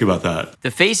I have to think about that. The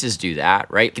faces do that,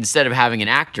 right? Instead of having an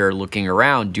actor looking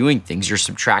around doing things, you're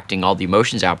subtracting all the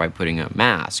emotions out by putting a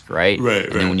mask, right? Right,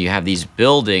 and then when you have these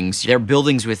buildings, they're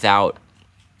buildings without...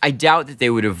 I doubt that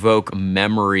they would evoke a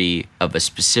memory of a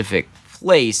specific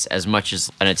place as much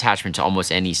as an attachment to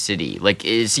almost any city. Like,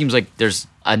 it seems like there's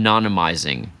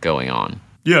anonymizing going on.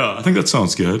 Yeah, I think that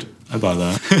sounds good. I buy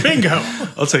that. Bingo.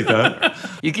 I'll take that.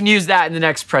 You can use that in the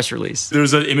next press release.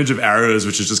 There's an image of arrows,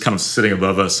 which is just kind of sitting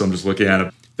above us, so I'm just looking at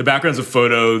it. The background's a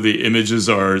photo. The images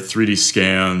are 3D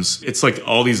scans. It's like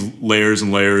all these layers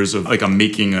and layers of, like, I'm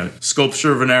making a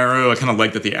sculpture of an arrow. I kind of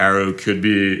like that the arrow could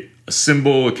be a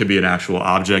symbol. It could be an actual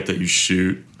object that you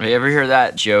shoot. You ever hear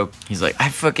that joke? He's like, I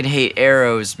fucking hate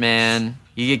arrows, man.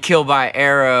 You get killed by an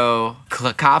arrow.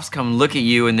 Cops come look at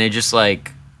you and they just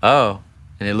like, oh,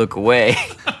 and they look away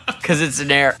because it's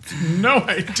an arrow. No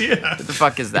idea. What the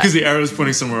fuck is that? Because the arrow's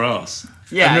pointing somewhere else.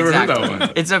 Yeah, I've never exactly. heard that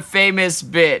one. It's a famous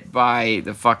bit by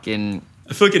the fucking...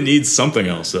 I feel like it needs something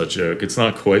else, that joke. It's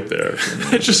not quite there.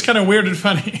 It's just kind of weird and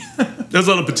funny. There's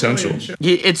a lot of potential.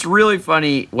 It's really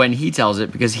funny when he tells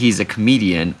it because he's a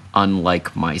comedian,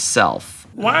 unlike myself.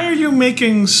 Why are you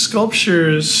making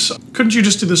sculptures? Couldn't you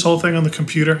just do this whole thing on the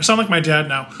computer? I sound like my dad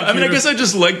now. I mean, I guess I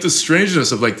just like the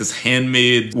strangeness of like this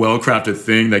handmade, well-crafted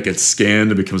thing that gets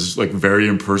scanned and becomes like very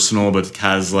impersonal, but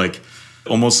has like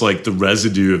almost like the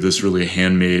residue of this really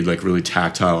handmade, like really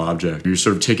tactile object. You're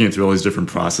sort of taking it through all these different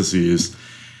processes,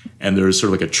 and there's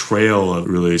sort of like a trail of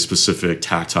really specific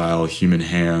tactile human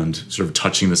hand sort of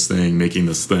touching this thing, making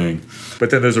this thing.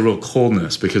 But then there's a real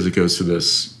coldness because it goes through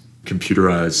this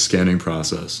computerized scanning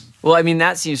process. Well, I mean,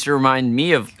 that seems to remind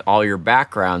me of all your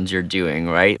backgrounds you're doing,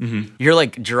 right? Mm-hmm. You're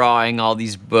like drawing all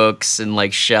these books and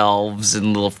like shelves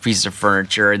and little pieces of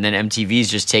furniture, and then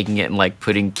MTV's just taking it and like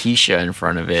putting Keisha in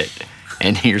front of it.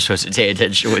 And you're supposed to pay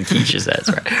attention to what Keisha says,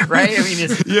 right? Right? I mean,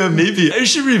 it's... Yeah, maybe. I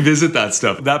should revisit that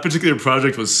stuff. That particular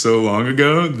project was so long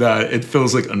ago that it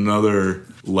feels like another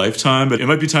lifetime, but it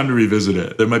might be time to revisit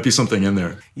it. There might be something in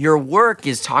there. Your work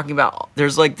is talking about,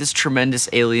 there's like this tremendous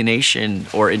alienation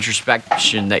or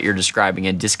introspection that you're describing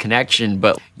and disconnection,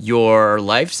 but your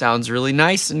life sounds really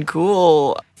nice and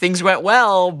cool. Things went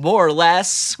well, more or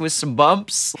less, with some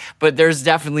bumps, but there's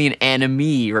definitely an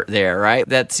enemy there, right?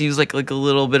 That seems like a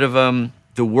little bit of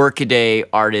the workaday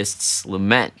artist's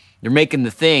lament. They're making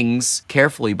the things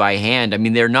carefully by hand. I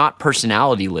mean, they're not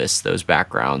personality lists, those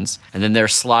backgrounds. And then they're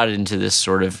slotted into this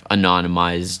sort of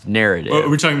anonymized narrative. Are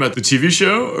we talking about the TV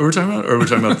show? Or are we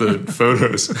talking about the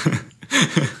photos?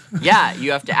 Yeah,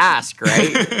 you have to ask,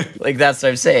 right? Like, that's what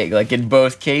I'm saying. Like, in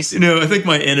both cases. You know, I think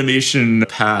my animation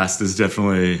past is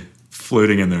definitely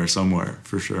floating in there somewhere,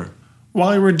 for sure.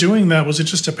 While you were doing that, was it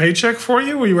just a paycheck for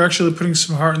you, or you were actually putting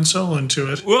some heart and soul into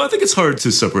it? Well, I think it's hard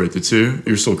to separate the two.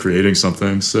 You're still creating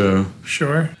something, so...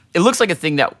 Sure. It looks like a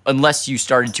thing that, unless you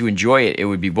started to enjoy it, it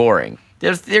would be boring.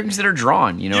 There's things that are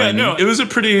drawn, you know what I mean? No, it was a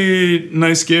pretty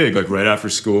nice gig, like right after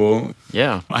school.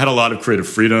 Yeah. I had a lot of creative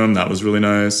freedom. That was really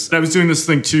nice. And I was doing this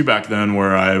thing, too, back then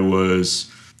where I was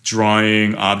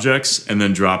drawing objects and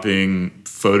then dropping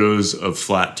photos of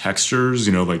flat textures,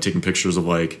 you know, like taking pictures of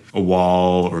like a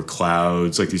wall or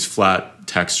clouds, like these flat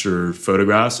texture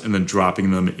photographs, and then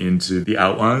dropping them into the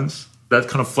outlines. That's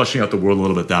kind of fleshing out the world a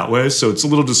little bit that way. So it's a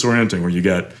little disorienting where you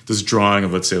get this drawing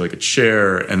of, let's say, like a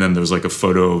chair, and then there's like a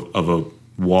photo of a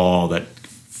wall that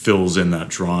fills in that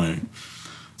drawing.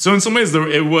 So in some ways,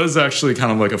 it was actually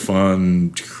kind of like a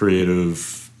fun,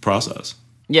 creative process.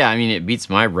 Yeah, I mean, it beats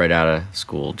my right out of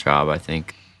school job, I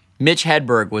think. Mitch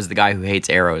Hedberg was the guy who hates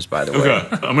arrows, by the way. Okay,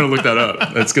 I'm going to look that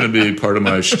up. That's going to be part of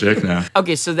my shtick now.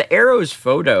 Okay, so the arrows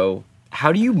photo,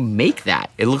 how do you make that?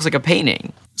 It looks like a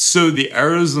painting. So the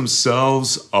arrows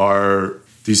themselves are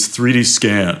these 3D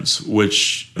scans,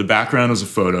 which the background is a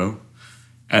photo.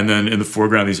 And then in the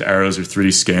foreground, these arrows are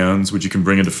 3D scans, which you can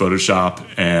bring into Photoshop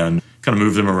and kind of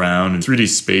move them around in 3D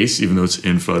space, even though it's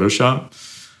in Photoshop.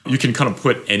 You can kind of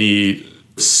put any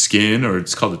skin, or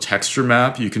it's called a texture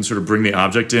map. You can sort of bring the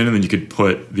object in, and then you could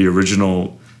put the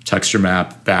original texture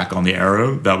map back on the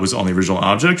arrow that was on the original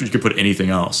object, or you could put anything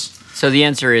else. So the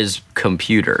answer is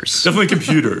computers. Definitely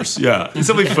computers, yeah. It's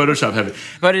definitely Photoshop heavy.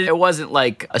 But it wasn't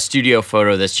like a studio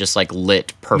photo that's just like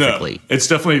lit perfectly. No, it's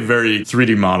definitely very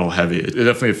 3D model heavy. It's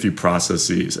definitely a few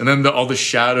processes. And then all the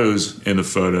shadows in the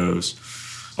photos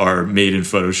are made in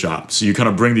Photoshop. So you kind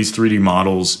of bring these 3D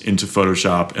models into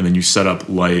Photoshop, and then you set up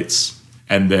lights,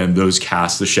 and then those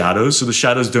cast the shadows. So the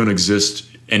shadows don't exist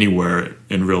anywhere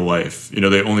in real life.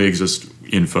 They only exist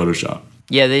in Photoshop.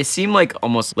 Yeah, they seem like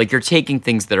almost like you're taking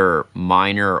things that are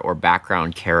minor or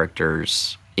background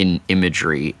characters in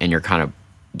imagery and you're kind of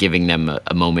giving them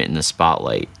a moment in the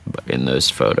spotlight in those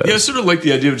photos. Yeah, I sort of like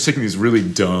the idea of taking these really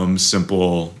dumb,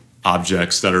 simple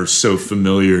objects that are so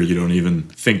familiar you don't even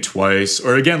think twice.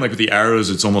 Or again, like with the arrows,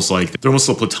 it's almost like they're almost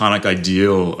a platonic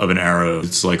ideal of an arrow.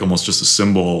 It's like almost just a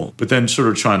symbol, but then sort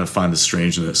of trying to find the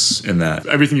strangeness in that.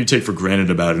 Everything you take for granted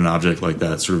about an object like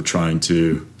that, sort of trying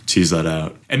to tease that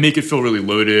out and make it feel really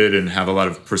loaded and have a lot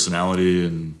of personality.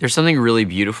 And there's something really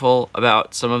beautiful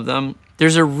about some of them.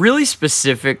 There's a really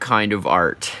specific kind of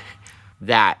art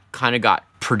that kind of got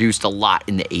produced a lot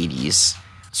in the 80s.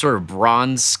 Sort of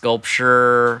bronze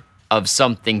sculpture of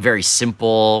something very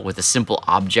simple with a simple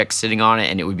object sitting on it,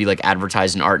 and it would be like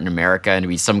advertised in Art in America, and it'd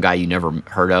be some guy you never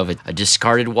heard of, a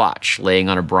discarded watch laying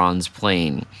on a bronze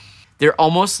plane. They're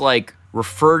almost like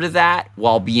refer to that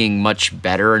while being much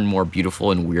better and more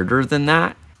beautiful and weirder than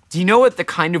that. Do you know what the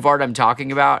kind of art I'm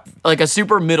talking about? Like a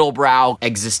super middle-brow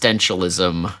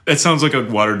existentialism. It sounds like a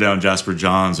watered-down Jasper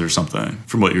Johns or something,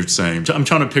 from what you're saying. I'm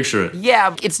trying to picture it.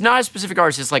 Yeah, it's not a specific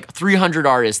artist. It's like 300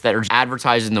 artists that are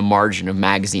advertised in the margin of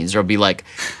magazines. There'll be like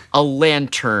a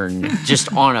lantern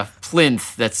just on a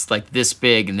plinth that's like this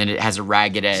big, and then it has a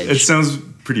ragged edge. It sounds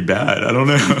pretty bad. I don't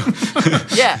know.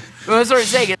 Yeah, well, that's what I'm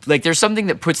saying. Like, there's something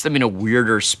that puts them in a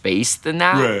weirder space than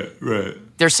that. Right.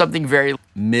 There's something very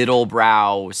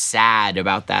middle-brow, sad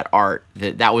about that art.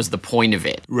 That was the point of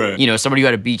it. Right. Somebody who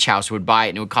had a beach house would buy it,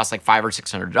 and it would cost like $500 or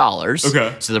 $600.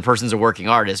 Okay. So the person's a working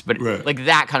artist, but like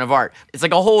that kind of art. It's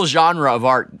like a whole genre of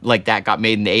art like that got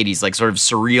made in the 80s, like sort of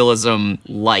surrealism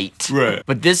light. Right.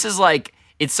 But this is like,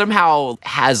 it somehow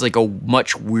has like a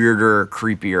much weirder,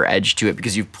 creepier edge to it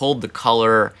because you've pulled the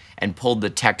color and pulled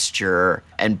the texture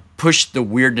and pushed the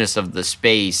weirdness of the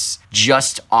space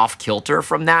just off kilter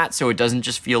from that. So it doesn't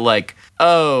just feel like,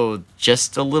 oh,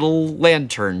 just a little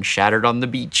lantern shattered on the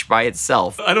beach by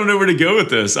itself. I don't know where to go with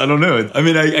this. I don't know. I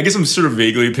mean, I guess I'm sort of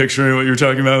vaguely picturing what you're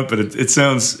talking about, but it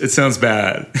sounds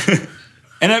bad.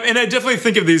 and I definitely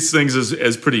think of these things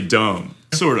as pretty dumb,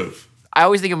 sort of. I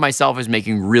always think of myself as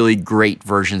making really great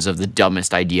versions of the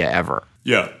dumbest idea ever.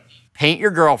 Yeah. Paint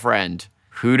your girlfriend.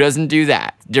 Who doesn't do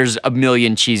that? There's a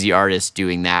million cheesy artists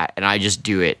doing that, and I just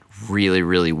do it really,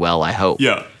 really well, I hope.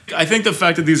 Yeah. I think the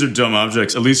fact that these are dumb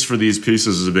objects, at least for these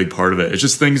pieces, is a big part of it. It's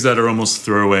just things that are almost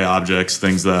throwaway objects,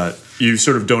 things that you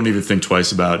sort of don't even think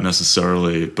twice about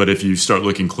necessarily. But if you start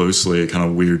looking closely, kind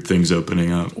of weird things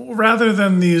opening up. Rather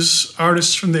than these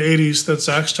artists from the 80s that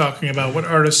Zach's talking about, what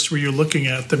artists were you looking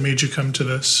at that made you come to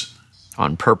this?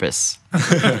 On purpose.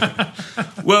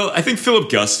 Well, I think Philip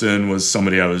Guston was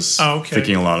somebody I was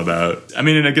thinking a lot about. I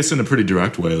mean, and I guess in a pretty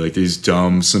direct way, like these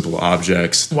dumb, simple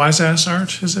objects. Wise-ass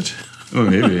art, is it? Oh,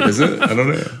 maybe. Is it? I don't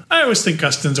know. I always think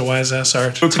Guston's a wise-ass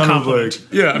art. It's kind of like,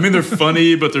 yeah, I mean, they're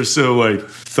funny, but they're so, like,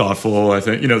 thoughtful, I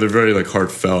think. They're very, like,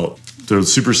 heartfelt. They're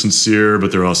super sincere,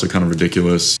 but they're also kind of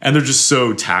ridiculous. And they're just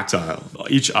so tactile.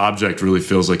 Each object really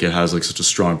feels like it has, like, such a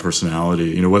strong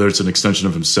personality. Whether it's an extension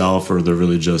of himself or they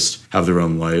really just have their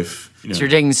own life. So you're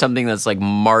taking something that's, like,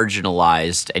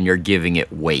 marginalized and you're giving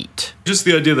it weight. Just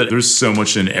the idea that there's so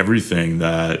much in everything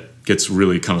that gets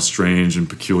really kind of strange and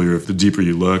peculiar the deeper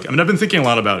you look. I mean, I've been thinking a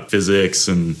lot about physics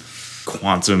and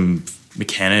quantum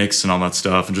mechanics and all that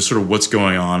stuff and just sort of what's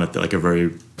going on at like a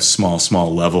very small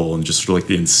level and just sort of like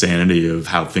the insanity of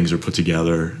how things are put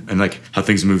together and like how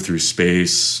things move through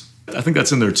space. I think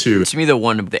that's in there too. To me,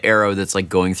 the arrow that's like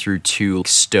going through two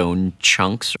stone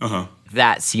chunks,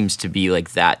 that seems to be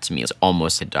like that to me. It's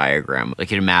almost a diagram. I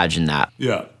can imagine that.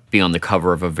 Yeah. Being on the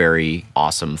cover of a very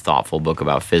awesome, thoughtful book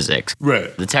about physics.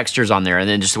 Right. The texture's on there, and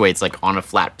then just the way it's like on a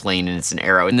flat plane and it's an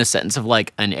arrow. In the sentence of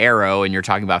like an arrow, and you're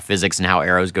talking about physics and how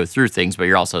arrows go through things, but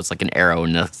it's like an arrow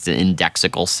and it's an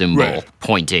indexical symbol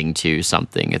pointing to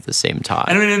something at the same time.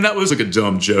 And I mean, and that was like a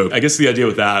dumb joke. I guess the idea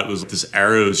with that was this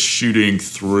arrow's shooting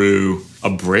through a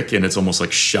brick, and it's almost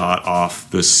like shot off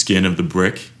the skin of the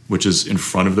brick, which is in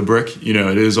front of the brick. It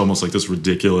is almost like this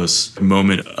ridiculous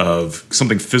moment of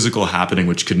something physical happening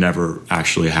which could never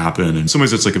actually happen. In some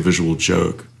ways, it's like a visual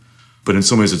joke. But in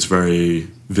some ways, it's very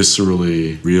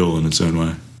viscerally real in its own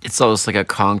way. It's almost like a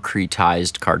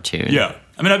concretized cartoon. Yeah.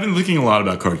 I mean, I've been thinking a lot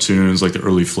about cartoons, like the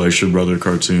early Fleischer Brother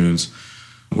cartoons,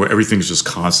 where everything's just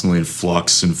constantly in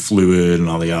flux and fluid and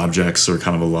all the objects are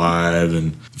kind of alive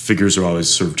and figures are always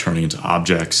sort of turning into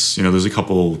objects. There's a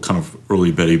couple kind of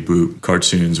early Betty Boop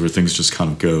cartoons where things just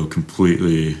kind of go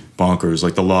completely bonkers.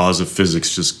 Like the laws of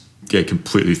physics just get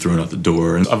completely thrown out the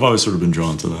door. And I've always sort of been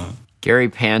drawn to that. Gary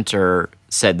Panter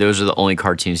said those are the only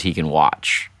cartoons he can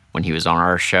watch. when he was on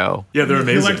our show. Yeah, they're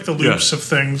amazing. He liked the loops of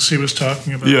things he was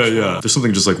talking about. Yeah. There's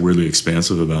something just like weirdly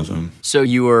expansive about them. So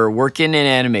you were working in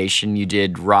animation. You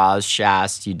did Roz,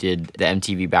 Shast. You did the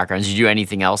MTV backgrounds. Did you do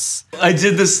anything else? I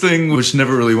did this thing which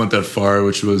never really went that far,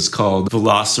 which was called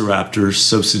Velociraptor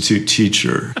Substitute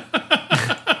Teacher.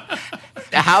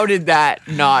 How did that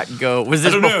not go? Was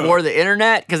this before the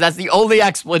internet? Because that's the only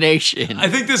explanation. I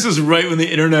think this was right when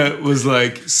the internet was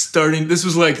like starting. This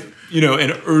was like,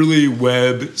 an early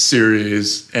web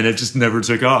series, and it just never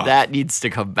took off. That needs to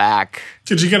come back.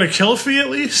 Did you get a kill fee at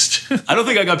least? I don't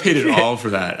think I got paid at all for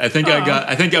that. I think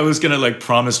I was gonna like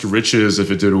promised riches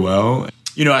if it did well.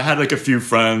 I had like a few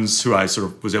friends who I sort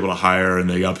of was able to hire and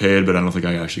they got paid, but I don't think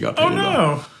I actually got paid at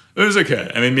all. It was okay.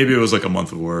 I mean, maybe it was like a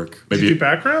month of work. Maybe. Did you do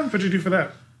background? What did you do for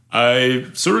that? I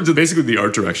sort of did basically the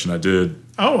art direction. I did.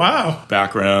 Oh, wow.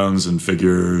 Backgrounds and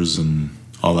figures and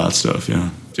all that stuff,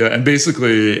 yeah. Yeah, and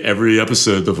basically every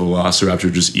episode the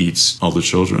Velociraptor just eats all the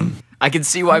children. I can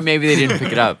see why maybe they didn't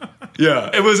pick it up. Yeah,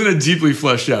 it wasn't a deeply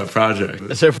fleshed out project.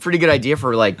 It's a pretty good idea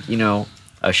for like,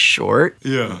 a short.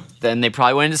 Yeah. Then they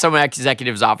probably went into some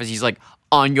executive's office. He's like,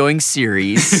 ongoing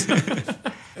series.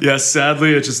 Yeah,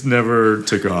 sadly, it just never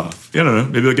took off. I don't know.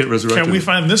 Maybe I'll get resurrected. Can we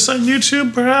find this on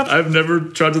YouTube, perhaps? I've never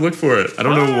tried to look for it. I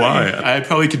don't know why. I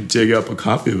probably could dig up a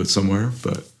copy of it somewhere,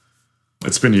 but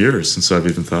it's been years since I've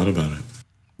even thought about it.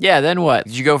 Yeah, then what?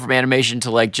 Did you go from animation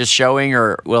to like just showing,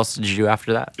 or what else did you do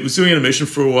after that? I was doing animation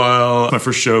for a while. My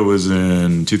first show was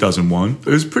in 2001. It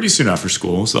was pretty soon after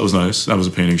school, so that was nice. That was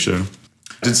a painting show.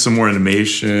 Did some more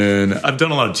animation. I've done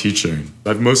a lot of teaching.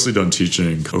 I've mostly done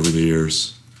teaching over the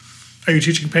years. Are you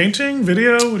teaching painting,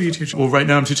 video? What are you teaching? Well, right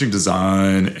now I'm teaching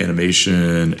design,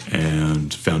 animation,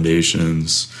 and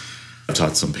foundations. I've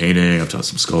taught some painting, I've taught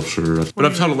some sculpture, but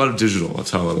I've taught a lot of digital. I've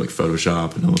taught a lot of like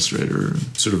Photoshop and Illustrator,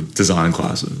 sort of design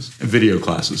classes, and video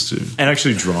classes too, and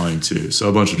actually drawing too, so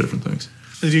a bunch of different things.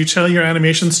 Did you tell your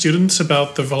animation students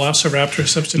about the Velociraptor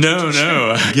substitute?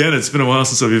 No. Again, it's been a while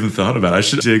since I've even thought about it. I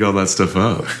should dig all that stuff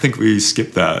up. I think we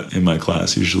skip that in my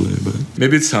class usually, but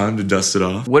maybe it's time to dust it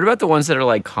off. What about the ones that are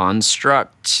like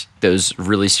construct, those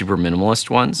really super minimalist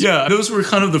ones? Yeah, those were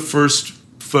kind of the first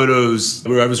photos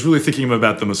where I was really thinking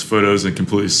about them as photos and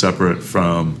completely separate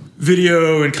from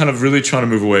video and kind of really trying to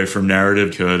move away from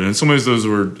narrative. And in some ways, those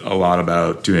were a lot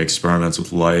about doing experiments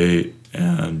with light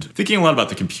and thinking a lot about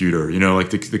the computer. Like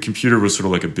the computer was sort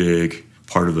of like a big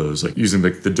part of those, like using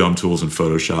the dumb tools in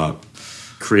Photoshop,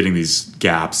 creating these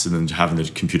gaps and then having the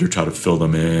computer try to fill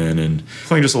them in and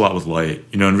playing just a lot with light,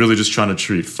 and really just trying to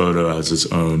treat photo as its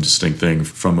own distinct thing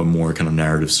from a more kind of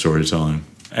narrative storytelling.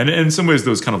 And in some ways,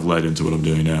 those kind of led into what I'm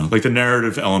doing now. Like the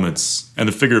narrative elements and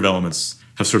the figurative elements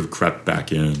have sort of crept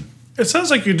back in. It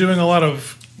sounds like you're doing a lot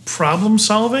of problem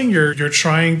solving. You're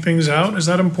trying things out. Is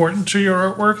that important to your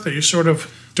artwork, that you sort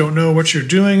of don't know what you're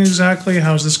doing exactly?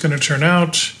 How's this going to turn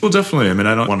out? Well, definitely. I mean,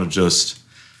 I don't want to just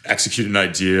execute an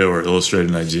idea or illustrate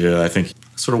an idea. I think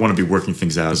I sort of want to be working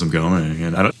things out as I'm going.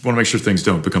 And I want to make sure things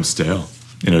don't become stale,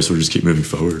 sort of just keep moving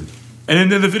forward.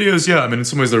 And in the videos, yeah, I mean, in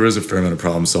some ways there is a fair amount of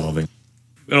problem solving.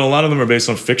 And a lot of them are based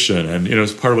on fiction. And,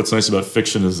 part of what's nice about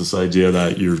fiction is this idea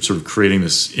that you're sort of creating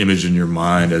this image in your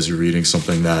mind as you're reading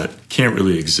something that can't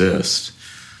really exist.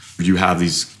 You have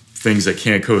these things that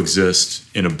can't coexist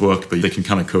in a book, but they can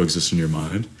kind of coexist in your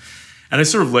mind. And I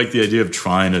sort of like the idea of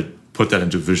trying to put that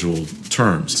into visual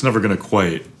terms. It's never going to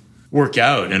quite work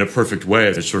out in a perfect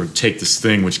way to sort of take this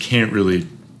thing which can't really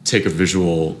take a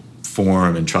visual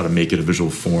form and try to make it a visual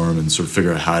form and sort of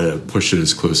figure out how to push it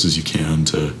as close as you can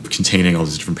to containing all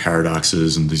these different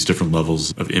paradoxes and these different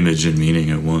levels of image and meaning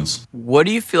at once. What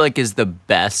do you feel like is the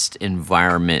best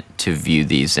environment to view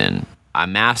these in?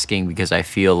 I'm asking because I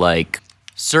feel like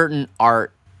certain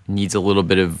art needs a little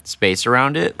bit of space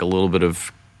around it, a little bit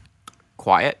of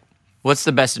quiet. What's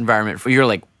the best environment for your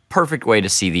like perfect way to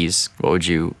see these? What would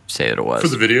you say that it was? For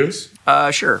the videos?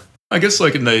 Sure. I guess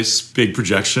like a nice big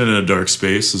projection in a dark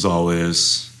space is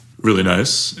always really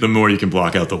nice. The more you can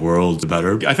block out the world, the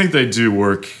better. I think they do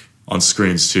work on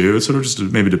screens too. It sort of just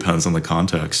maybe depends on the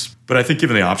context. But I think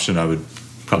given the option, I would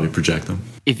probably project them.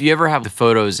 If you ever have the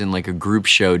photos in like a group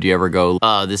show, do you ever go,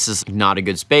 this is not a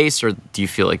good space, or do you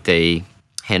feel like they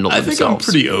handle themselves? I think I'm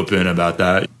pretty open about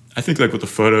that. I think like with the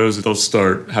photos, they'll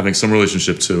start having some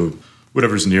relationship to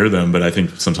whatever's near them, but I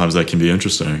think sometimes that can be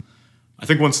interesting. I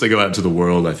think once they go out into the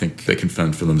world, I think they can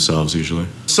fend for themselves usually.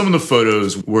 Some of the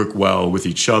photos work well with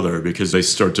each other because they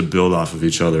start to build off of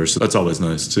each other, so that's always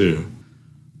nice too.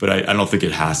 But I don't think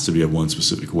it has to be a one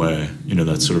specific way.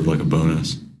 That's sort of like a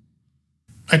bonus.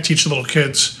 I teach little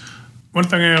kids. One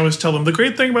thing I always tell them, the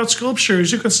great thing about sculpture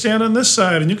is you can stand on this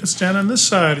side and you can stand on this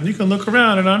side and you can look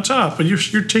around and on top. And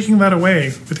you're taking that away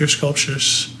with your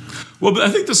sculptures. Well, but I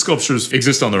think the sculptures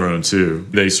exist on their own too.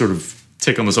 They sort of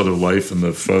take on this other life in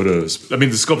the photos. I mean,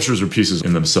 the sculptures are pieces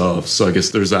in themselves, so I guess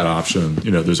there's that option.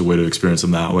 There's a way to experience them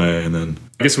that way. And then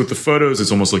I guess with the photos,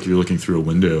 it's almost like you're looking through a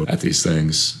window at these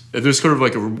things. There's sort of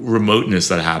like a remoteness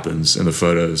that happens in the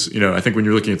photos. I think when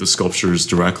you're looking at the sculptures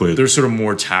directly, they're sort of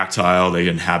more tactile. They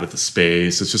inhabit the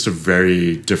space. It's just a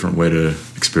very different way to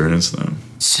experience them.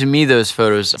 To me, those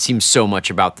photos seem so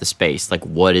much about the space. Like,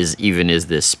 what is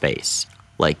this space?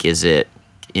 Like, is it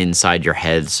inside your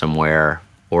head somewhere?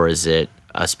 Or is it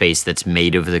a space that's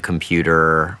made of the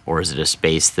computer? Or is it a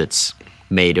space that's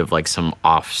made of like some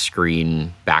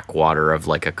off-screen backwater of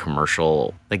like a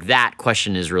commercial? Like, that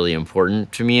question is really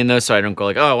important to me in those, so I don't go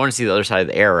like, oh, I want to see the other side of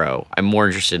the arrow. I'm more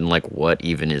interested in like, what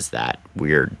even is that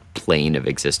weird plane of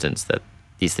existence that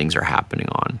these things are happening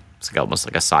on? It's like almost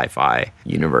like a sci-fi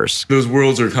universe. Those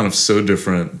worlds are kind of so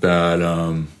different that,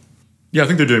 I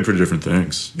think they're doing pretty different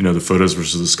things. The photos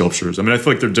versus the sculptures. I mean, I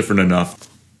feel like they're different enough.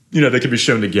 They can be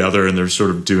shown together and they're sort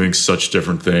of doing such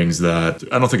different things that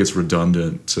I don't think it's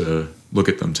redundant to look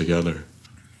at them together.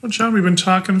 Well, John, we've been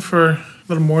talking for a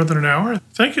little more than an hour.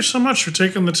 Thank you so much for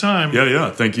taking the time.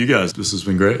 Yeah. Thank you guys. This has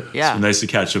been great. Yeah. It's been nice to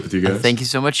catch up with you guys. Thank you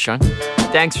so much, John.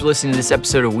 Thanks for listening to this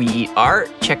episode of We Eat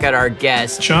Art. Check out our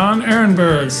guest, John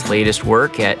Ehrenberg's latest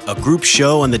work at A group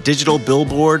show on the digital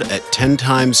billboard at 10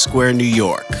 Times Square, New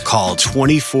York, called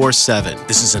 24/7.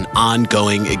 This is an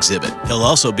ongoing exhibit. He'll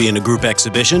also be in a group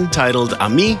exhibition titled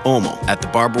Ami Homo at the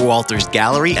Barbara Walters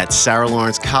Gallery at Sarah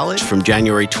Lawrence College from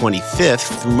January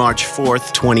 25th through March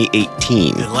 4th,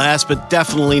 2018. And last but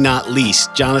definitely not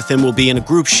least, Jonathan will be in a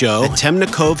group show at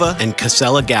Temnikova and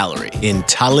Casella Gallery in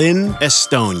Tallinn,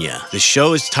 Estonia. The show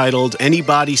is titled Any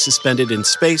Body Suspended in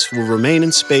Space Will Remain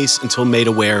in Space Until Made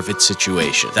Aware of Its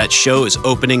Situation. That show is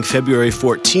opening February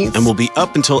 14th and will be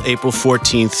up until April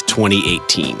 14th,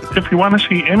 2018. If you want to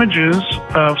see images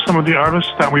of some of the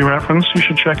artists that we reference, you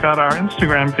should check out our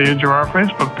Instagram page or our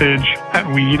Facebook page at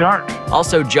We Eat Art.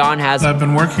 Also, John has... I've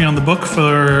been working on the book for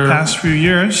the past few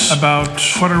years about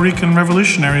Puerto Rican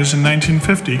revolutionaries in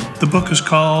 1950. The book is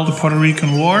called The Puerto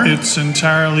Rican War. It's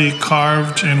entirely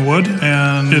carved in wood,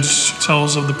 and it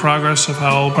tells of the progress of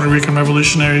how Puerto Rican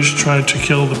revolutionaries tried to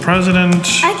kill the president.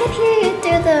 I can hear you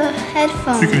through the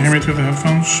headphones. You can hear me through the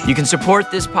headphones? You can support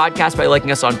this podcast by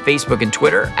liking us on Facebook and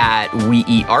Twitter at We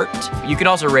Eat Art. You can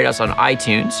also rate us on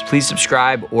iTunes. Please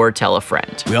subscribe or tell a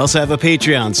friend. We also have a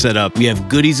Patreon set up. We have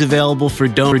goodies available for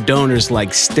donors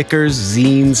like stickers,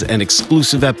 zines, and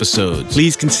exclusive episodes.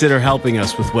 Please consider helping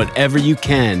us with whatever you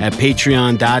can at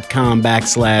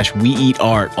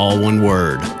patreon.com/WeEatArt, all one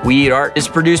word. We Eat Art is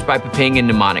produced by Paping and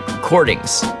Mnemonic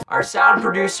Recordings. Our sound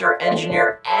producer,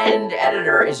 engineer, and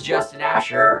editor is Justin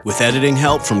Asher. With editing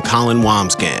help from Colin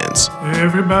Wamsgans.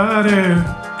 Everybody,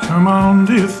 come on,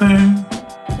 do your thing.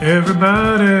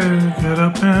 Everybody, get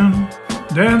up and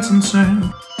dance and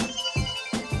sing.